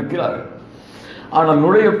பார்ப்பதற்காக இருக்கிறார்கள். ஆனால்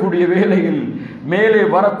நுழையக்கூடிய வேளையில் மேலே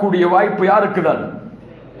வரக்கூடிய வாய்ப்பு யாருக்கு தான்?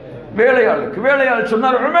 வேலையாளுக்கு. வேலையாள்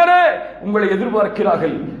சொன்னார், உமரே உங்களை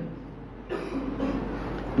எதிர்பார்க்கிறார்கள்,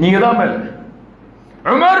 நீங்க தான் மேல.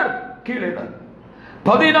 உமர் கீழே தான்.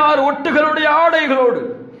 16 ஒட்டுகளுடைய ஆடைகளோடு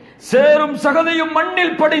சேரும் சகதியும்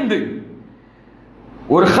மண்ணில் படிந்து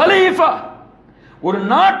ஒரு கலீஃபா, ஒரு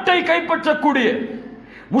நாட்டை கைப்பற்றக்கூடிய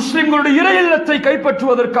முஸ்லிம்களுடைய இறை இல்லத்தை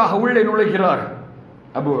கைப்பற்றுவதற்காக உள்ளே நுழைகிறார்.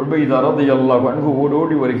 அபூ உபைதா ரலியல்லாஹு அன்ஹு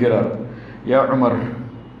ஓடோடி வருகிறார். யா உமர்,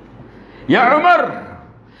 யா உமர்,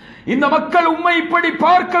 இந்த மக்கள் உம்மை இப்படி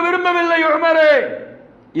பார்க்க விரும்பவில்லை உமரே.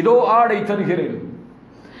 இதோ ஆடை தருகிறேன்,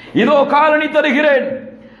 இதோ காலணி தருகிறேன்,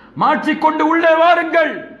 மாற்றிக்கொண்டு உள்ளே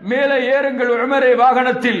வாருங்கள், மேலே ஏறுங்கள் உமரே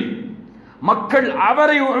வாகனத்தில். மக்கள்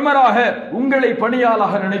அவரை உமராக, உங்களை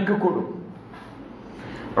பணியாளாக நினைக்கக்கூடும்.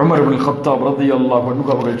 உமர் இப்னு கத்தாப் ரலியல்லாஹு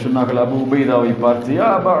அன்ஹு அவர்கள் சொன்னார்கள், அபூ உபைதாவை பார்த்து, யா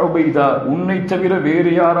அபா உபைதா, உன்னை தவிர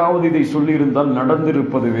வேறு யாராவது இதை சொல்லியிருந்தால்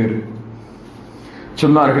நடந்திருப்பது வேறு.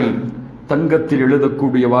 சொன்னார்கள், தங்கத்தில்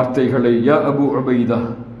எழுதக்கூடிய வார்த்தைகளை, யா அபூ உபைதா,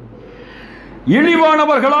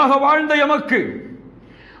 இழிவானவர்களாக வாழ்ந்த எமக்கு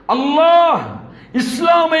அல்லாஹ்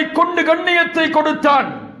இஸ்லாமை கொண்டு கண்ணியத்தை கொடுத்தான்.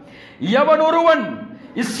 எவன் ஒருவன்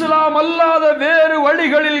இஸ்லாம் அல்லாத வேறு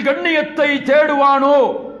வழிகளில் கண்ணியத்தை தேடுவானோ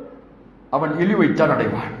அவன் இழிவைத்தான்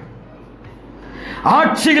அடைவான்.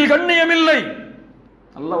 ஆட்சியில் கண்ணியம் இல்லை,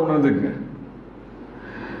 அல்லாஹ் உணர்ந்துங்க.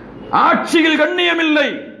 ஆட்சியில் கண்ணியம் இல்லை,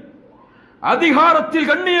 அதிகாரத்தில்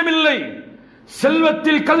கண்ணியம் இல்லை,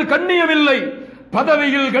 செல்வத்தில் கண்ணியம் இல்லை,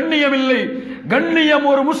 பதவியில் கண்ணியம் இல்லை. கண்ணியம்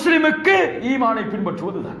ஒரு முஸ்லிமுக்கு ஈமானை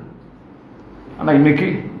பின்பற்றுவதுதான். ஆனா இன்னைக்கு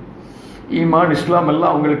ஈமான் இஸ்லாம்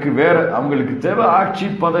எல்லாம் அவங்களுக்கு வேற. அவங்களுக்கு தேவை ஆட்சி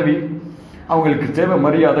பதவி, அவங்களுக்கு தேவை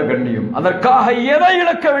மரியாதை கண்ணியம். அதற்காக எதை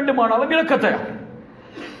இழக்க வேண்டுமானாலும் இழக்க தயார்.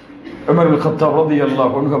 உமர் இப்னு கத்தாப்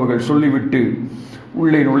ரலியல்லாஹு அன்ஹு அவர்கள் சொல்லிவிட்டு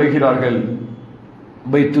உள்ளே நுழைகிறார்கள்.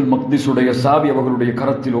 பைத்துல் மக்திஸுடைய சாவி அவர்களுடைய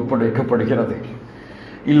கரத்தில் ஒப்படைக்கப்படுகிறது.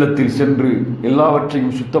 இல்லத்தில் சென்று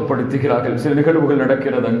எல்லாவற்றையும் சுத்தப்படுத்துகிறார்கள். சில நிகழ்வுகள்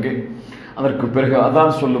நடக்கிறது அங்கே. அதற்கு பிறகு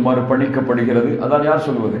அதான் சொல்லுமாறு பணிக்கப்படுகிறது. அதான் யார்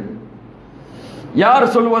சொல்லுவது? யார்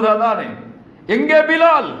சொல்லுவது? அதானே. எங்கே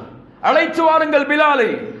பிலால்? அழைத்து வாருங்கள் பிலாலை.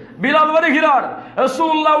 பிலால் வருகிறார்.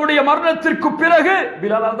 ரசூலுல்லாஹ்வுடைய மரணத்திற்கு பிறகு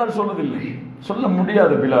பிலால் தான் சொன்னதில்லை, சொல்ல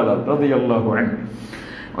முடியாது பிலால் ரலியல்லாஹு அன்ஹு.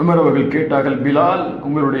 உமர் அவர்கள் கேட்டார்கள், பிலால்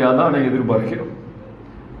உங்களுடைய அதானை எதிர்பார்க்கிறோம்.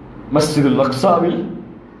 மஸ்ஜிதுல் அக்ஸாவில்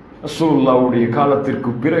ரசூலுல்லாஹ்வுடைய காலத்திற்கு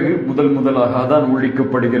பிறகு முதலாக அதான்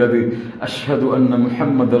ஒழிக்கப்படுகிறது. அஷ்ஹது அன்ன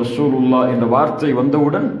முஹம்மது ரசூலுல்லாஹ் என்ற வார்த்தை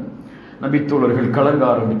வந்தவுடன் நபித்தோழர்கள் கலங்க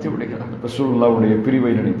ஆரம்பித்து விடுகிறார்கள். ரசூலுல்லாஹ்வுடைய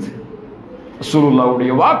பிரிவை நினைத்து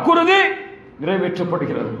ரசூலுல்லாஹ்வுடைய வாக்குறுதி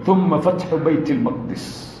நிறைவேற்றப்படுகிறது. தும்ம ஃபத்ஹு பைத்துல் மக்திஸ்.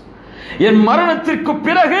 என் மரணத்திற்கு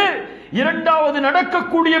பிறகு இரண்டாவது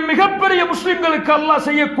நடக்கக்கூடிய மிகப்பெரிய முஸ்லிம்களுக்கு அல்லாஹ்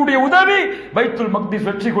செய்யக்கூடிய உதவி, பைத்துல் மக்திஸ்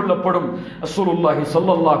வெற்றி கொள்ளப்படும். ரசூலுல்லாஹி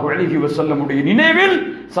ஸல்லல்லாஹு அலைஹி வஸல்லமுடைய நினைவில்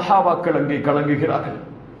சஹாபாக்கள் அங்கே கலங்குகிறார்கள்.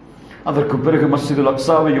 அதற்கு பிறகு மஸ்ஜிதுல்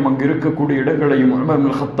அக்ஸாவையும் அங்கு இருக்கக்கூடிய இடங்களையும் உமர்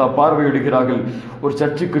இப்னு கத்தாப் பார்வையிடுகிறார்கள். ஒரு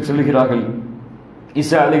சர்ச்சுக்கு செல்கிறார்கள்.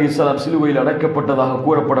 ஈசா அலைஹிஸ்ஸலாம் சிலுவையில் அடைக்கப்பட்டதாக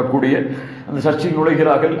கூறப்படக்கூடிய அந்த சர்ச்சில்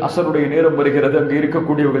நுழைகிறார்கள். அசருடைய நேரம் வருகிறது. அங்கே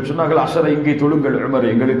இருக்கக்கூடியவர்கள் சொன்னார்கள், அசரை இங்கே தொழுங்கள்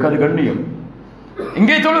உமர், எங்களுக்கு அது கண்ணியம்,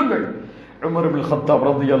 இங்கே தொழுங்கள். உமர் இப்னு கத்தாப்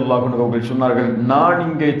ரலியல்லாஹு அன்ஹு அவர்கள் சொன்னார்கள், நான்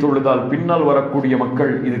இங்கே தொழுதால் பின்னால் வரக்கூடிய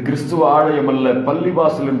மக்கள் இது கிறிஸ்துவ ஆலயம் அல்ல,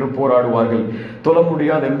 பள்ளிவாசல் என்று போராடுவார்கள், தொழ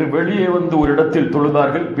முடியாது என்று வெளியே வந்து ஒரு இடத்தில்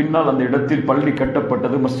தொழுதார்கள். பின்னால் அந்த இடத்தில் பள்ளி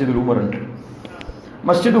கட்டப்பட்டது மஸ்ஜிதுல் உமர் என்று.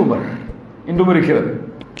 மஸ்ஜித் உமர் இன்றும் இருக்கிறது.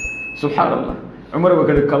 சுப்ஹானல்லாஹ். உமர்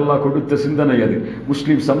அவர்களுக்கு அல்லாஹ் கொடுத்த சிந்தனை அது.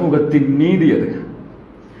 முஸ்லிம் சமூகத்தின் நீதி அது.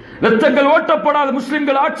 இரத்தங்கள் ஓட்டப்படாத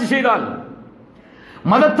முஸ்லிம்கள் ஆட்சி செய்தால்,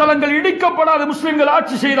 மதத்தலங்கள் இடிக்கப்படாத முஸ்லிம்கள்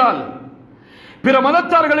ஆட்சி செய்தால், பிற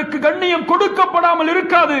மதத்தார்களுக்கு கண்ணியம் கொடுக்கப்படாமல்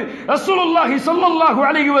இருக்காது. ரசூலுல்லாஹி ஸல்லல்லாஹு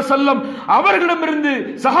அலைஹி வஸல்லம் அவர்களிடமிருந்து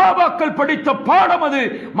சஹாபாக்கள் படித்த பாடம் அது.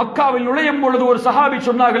 மக்காவில் நுழையும் பொழுது ஒரு சஹாபி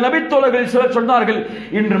சொன்னார்கள், நபித்தோழர்கள் சிலர் சொன்னார்கள்,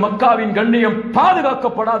 இன்று மக்காவின் கண்ணியம்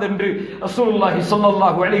பாதுகாக்கப்படாது என்று. ரசூலுல்லாஹி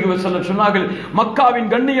ஸல்லல்லாஹு அலைஹி வஸல்லம் சொன்னார்கள், மக்காவின்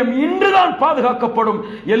கண்ணியம் இன்றுதான் பாதுகாக்கப்படும்,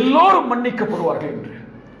 எல்லோரும் மன்னிக்கப்படுவார்கள் என்று.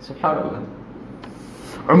 சுப்ஹானல்லாஹ்.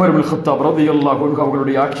 உமர் இப்னு கத்தாப் ரலியல்லாஹு அன்ஹு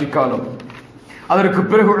அவர்களுடைய ஆட்சி காலம். அதற்கு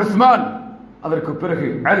பிறகு உஸ்மான், அதற்கு பிறகு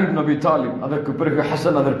அலி இப்னு அபி தாலிப், அதற்கு பிறகு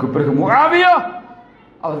ஹசன், அதற்கு பிறகு முஆவியா,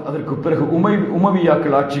 அதற்கு பிறகு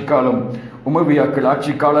உமவியாக்கள் ஆட்சி காலம். உமவியாக்கள்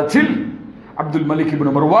ஆட்சி காலத்தில் அப்துல் மலிக்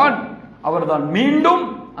இப்னு மர்வான் அவர்தான் மீண்டும்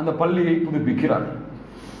அந்த பள்ளியை புதுப்பிக்கிறார்.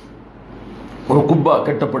 ஒரு குப்பா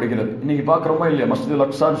கட்டப்படுகிறது. இன்னைக்கு பார்க்கிறோமா இல்லையா? மஸ்ஜிதுல்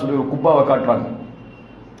அக்ஸான்னு சொல்லி ஒரு குப்பாவை காட்டுறாங்க.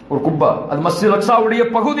 ஒரு குப்பா, அது மஸ்ஜிதுல் அக்ஸாவுடைய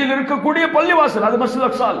பகுதியில் இருக்கக்கூடிய பள்ளிவாசல். அது மஸ்ஜிதுல்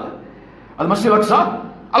அக்ஸா அல்ல, அது மஸ்ஜிதுல் அக்ஸா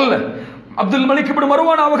அல்ல. அப்துல் மலிக் இப்னு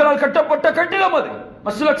மர்வான் அவர்களால் கட்டப்பட்ட கட்டிடம் அது.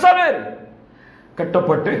 மஸ்ஜிதுல் அக்ஸா வேறு.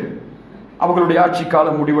 கட்டப்பட்டு அவர்களுடைய ஆட்சி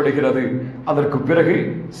காலம் முடிவடைகிறது. அதற்கு பிறகு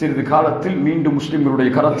சிறிது காலத்தில் மீண்டும் முஸ்லிம்களுடைய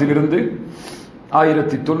கரத்தில் இருந்து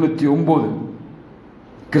 1099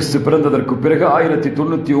 கிறிஸ்து பிறந்ததற்கு பிறகு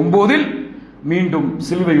 1099 மீண்டும்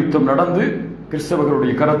சிலுவை யுத்தம் நடந்து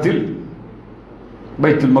கிறிஸ்தவர்களுடைய கரத்தில்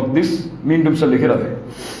பைத்துல் மக்திஸ் மீண்டும் செல்லுகிறது.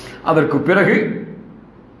 அதற்கு பிறகு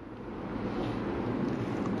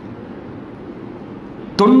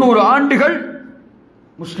 90 ஆண்டுகள்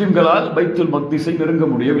முஸ்லிம்களால் பைத்துல் மக்திஸை நெருங்க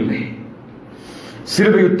முடியவில்லை.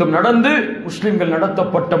 சிலுவை யுத்தம் நடந்து முஸ்லிம்கள்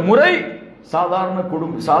நடத்தப்பட்ட முறை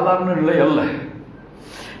சாதாரண நிலை அல்ல.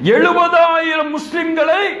 70,000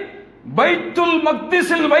 முஸ்லிம்களை பைத்துல்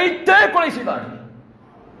மக்திஸில் வைத்தே கொலை செய்தார்கள்.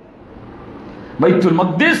 பைத்துல்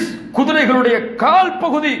மக்திஸ் குதிரைகளுடைய கால்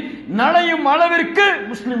பகுதி நனையும் அளவிற்கு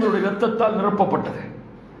முஸ்லிம்களுடைய ரத்தத்தால் நிரப்பப்பட்டது.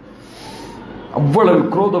 அவ்வளவு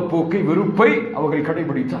குரோத போக்கை, வெறுப்பை அவர்கள்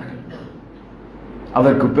கடைபிடித்தார்கள்.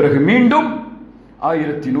 அதற்கு பிறகு மீண்டும்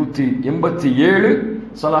 1187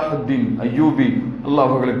 சலாஹுத்தீன் அய்யூபி அல்லாஹ்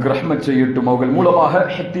அவர்களுக்கு ரஹ்மத் செய்யட்டும் அவர்கள் மூலமாக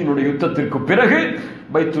ஹத்தீனுடைய யுத்தத்திற்கு பிறகு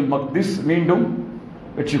பைத்துல் மக்திஸ் மீண்டும்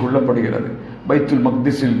வெற்றி கொள்ளப்படுகிறது. பைத்துல்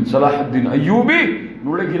மக்திஸில் சலாஹுத்தீன் அய்யூபி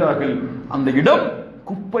நுழைகிறார்கள். அந்த இடம்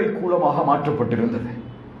குப்பை கூலமாக மாற்றப்பட்டிருந்தது.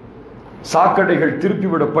 சாக்கடைகள்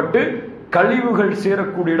திருப்பிவிடப்பட்டு கழிவுகள்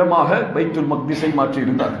சேரக்கூடிய இடமாக பைத்துல் மக்திஸை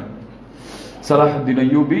மாற்றியிருந்தார்கள். சலாஹுத்தீன்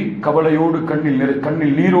அய்யூபி கவலையோடு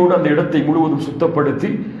கண்ணில் நீரோடு அந்த இடத்தை முழுவதும் சுத்தப்படுத்தி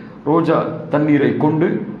ரோஜா தண்ணீரை கொண்டு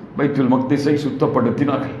பைத்துல் மக்திஸை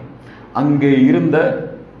சுத்தப்படுத்தினார்கள். அங்கே இருந்த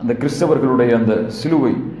அந்த கிறிஸ்தவர்களுடைய அந்த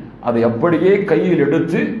சிலுவை அதை அப்படியே கையில்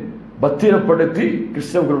எடுத்து பத்திரப்படுத்தி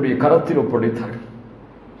கிறிஸ்தவர்களுடைய கரத்தில் ஒப்படைத்தார்கள்.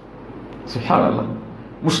 சுப்ஹானல்லாஹ்,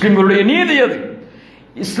 முஸ்லிம்களுடைய நீதி அது.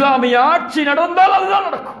 இஸ்லாமிய ஆட்சி நடந்தால் அதுதான்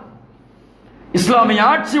நடக்கும். இஸ்லாமிய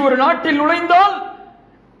ஆட்சி ஒரு நாட்டில் நுழைந்தால்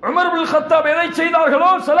உமர் இப்னு கத்தாப் எதை செய்தார்களோ,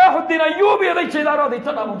 சலாஹுத்தீன் அய்யூபி எதை செய்தாரோ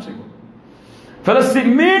அதைத்தான் நாமும் செய்வோம்.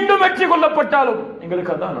 பலஸ்தீன் மீண்டும் வெற்றி கொள்ளப்பட்டாலும்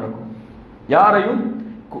எங்களுக்கு அதான் நடக்கும்.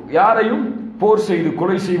 யாரையும் போர் செய்து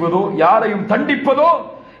கொலை செய்வதோ, யாரையும் தண்டிப்பதோ,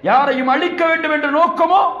 யாரையும் அழிக்க வேண்டும் என்ற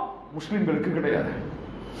நோக்கமோ முஸ்லிம்களுக்கு கிடையாது.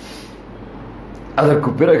 அதற்கு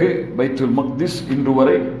பிறகு பைத்துல் மக்திஸ் இன்று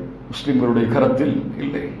வரை முஸ்லிம்களுடைய கரத்தில்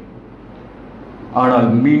இல்லை. ஆனால்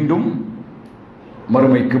மீண்டும்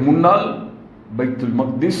மறுமைக்கு முன்னால் பைத்துல்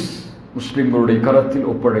மக்திஸ் முஸ்லிம்களுடைய கரத்தில்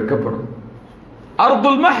ஒப்படைக்கப்படும்.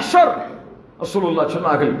 அர்துல் மஹ்ஷர் ரசூலுல்லாஹ்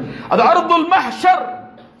சொன்னார்கள், அது அர்துல் மஹ்ஷர்.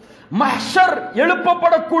 மஹ்ஷர்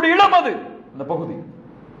எழுப்பப்படக்கூடிய இடம் அது. அந்த பகுதி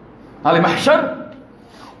நாளை மஹ்ஷர்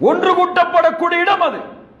ஒன்று கூட்டப்படக்கூடிய இடம் அது.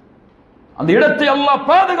 அந்த இடத்தை அல்லாஹ்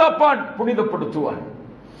பாதுகாப்பான், புனிதப்படுத்துவான்.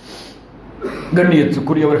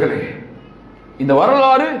 கண்ணியத்துக்குரியவர்களே, இந்த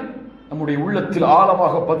வரலாறு நம்முடைய உள்ளத்தில்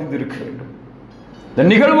ஆழமாக பதிந்திருக்க வேண்டும். இந்த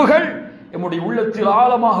நிகழ்வுகள் நம்முடைய உள்ளத்தில்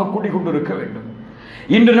ஆழமாக குடிகொண்டிருக்க வேண்டும்.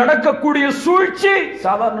 இன்று நடக்கக்கூடிய சூழ்ச்சி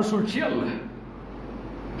சாதாரண சூழ்ச்சி அல்ல.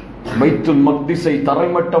 பைத்துல் மக்திஸை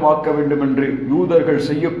தரைமட்டமாக்க வேண்டும் என்று யூதர்கள்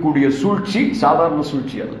செய்யக்கூடிய சூழ்ச்சி சாதாரண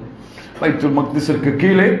சூழ்ச்சி அல்ல. பைத்துல் மக்திஸிற்கு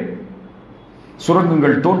கீழே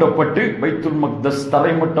சுரங்கங்கள் தோண்டப்பட்டு பைத்துல் மக்திஸ்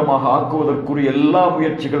தரைமட்டமாக ஆக்குவதற்குரிய எல்லா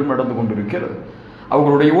முயற்சிகளும் நடந்து கொண்டிருக்கிறது.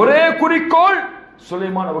 அவர்களுடைய ஒரே குறிக்கோள்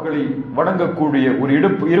சுலைமான் அவர்களை வணங்கக்கூடிய ஒரு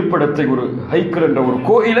இருப்பிடத்தை, ஒரு ஹைக்கல் என்ற ஒரு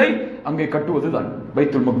கோயிலை அங்கே கட்டுவதுதான்.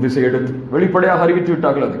 பைத்துல் மக்திஸை எடுத்து வெளிப்படையாக அறிவித்து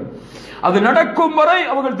விட்டார்கள். அது நடக்கும் வரை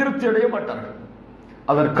அவர்கள் திருப்தி அடைய மாட்டார்கள்.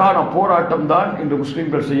 அதற்கான போராட்டம் தான் இன்று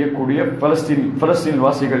முஸ்லிம்கள் செய்யக்கூடிய பலஸ்தீன்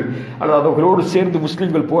வாசிகள் அல்லது அவர்களோடு சேர்ந்து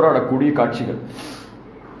முஸ்லிம்கள் போராடக்கூடிய காட்சிகள்.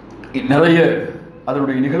 நிறைய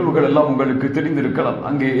அதனுடைய நிகழ்வுகள் எல்லாம் உங்களுக்கு தெரிந்திருக்கலாம்.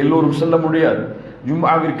 அங்கே எல்லோரும் செல்ல முடியாது.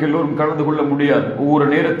 ஜும்ஆவிற்கு எல்லோரும் கலந்து கொள்ள முடியாது. ஒவ்வொரு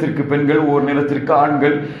நேரத்திற்கு பெண்கள், ஒவ்வொரு நேரத்திற்கு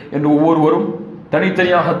ஆண்கள் என்று ஒவ்வொருவரும்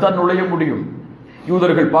தனித்தனியாகத்தான் நுழைய முடியும்.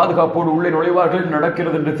 யூதர்கள் பாதுகாப்போடு உள்ளே நுழைவார்கள்,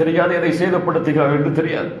 நடக்கிறது என்று தெரியாது, எதை சேதப்படுத்துகிறார்கள் என்று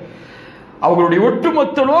தெரியாது. அவர்களுடைய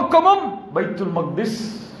ஒட்டுமொத்த நோக்கமும் பைத்துல் மக்திஸ்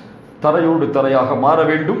தரையோடு தரையாக மாற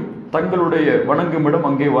வேண்டும், தங்களுடைய வணங்குமிடம்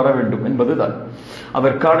அங்கே வர வேண்டும் என்பதுதான்.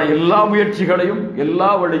 அதற்கான எல்லா முயற்சிகளையும் எல்லா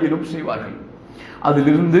வழியிலும் செய்வார்கள்.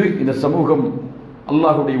 அதிலிருந்து இந்த சமூகம்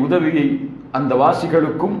அல்லாஹுடைய உதவியை அந்த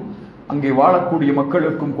வாசிகளுக்கும் அங்கே வாழக்கூடிய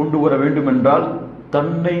மக்களுக்கும் கொண்டு வர வேண்டும் என்றால்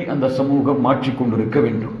தன்னை அந்த சமூகம் மாற்றிக்கொண்டிருக்க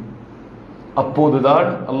வேண்டும். அப்போதுதான்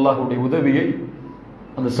அல்லாஹுடைய உதவியை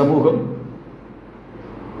அந்த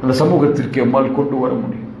சமூகத்திற்கு எம்மால் கொண்டு வர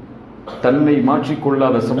முடியும். தன்னை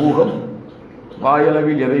மாற்றிக்கொள்ளாத சமூகம்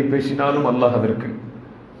வாயளவில் எதை பேசினாலும் அல்லாஹ் அதற்கு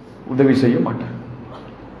உதவி செய்ய மாட்டார்.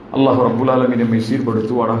 அல்லாஹ் ரப்புல் ஆலமீன் நம்மை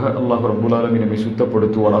சீர்படுத்துவானாக. அல்லாஹ் ரப்புல் ஆலமீன் நம்மை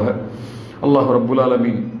சுத்தப்படுத்துவானாக. அல்லாஹ் ரப்புல்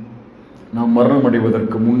ஆலமீன் நாம் மரணம்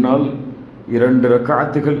அடைவதற்கு முன்னால் 2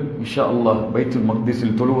 ரக்அத்துகள் இன்ஷா அல்லாஹ் பைத்துல்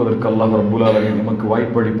மக்திஸில் தொழுவதற்கு அல்லாஹ் ரப்புல் ஆலமீன் நமக்கு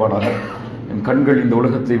வாய்ப்பளிப்பானாக. என் கண்கள் இந்த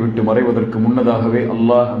உலகத்தை விட்டு மறைவதற்கு முன்னதாகவே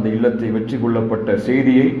அல்லாஹ் அந்த இல்லத்தை வெற்றி கொள்ளப்பட்ட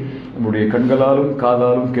செய்தியை நம்முடைய கண்களாலும்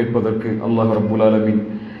காதாலும் கேட்பதற்கு அல்லாஹ் ரப்புல் ஆலமீன்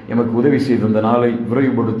எமக்கு உதவி செய்து அந்த நாளை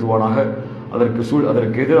விரைவுபடுத்துவானாக.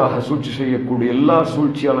 அதற்கு எதிராக சூழ்ச்சி செய்யக்கூடிய எல்லா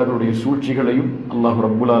சூழ்ச்சியாளர்களுடைய சூழ்ச்சிகளையும் அல்லாஹ்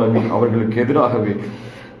ரப்புல் ஆலமீன் அவர்களுக்கு எதிராகவே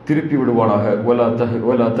திருப்பி விடுவானாக.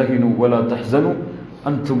 வலா தஹினு வலா தஹ்ஸனு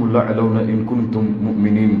அன்துமுல் அலௌன இன் குன்தும்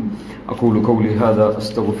முஃமினீன். அகூலு கௌலி ஹாதா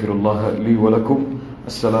அஸ்தக்ஃபிருல்லாஹ லீ வலக்கும்.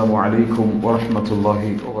 அஸ்ஸலாமு அலைக்கும்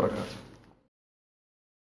வரஹ்மத்துல்லாஹி வபரகாத்துஹு.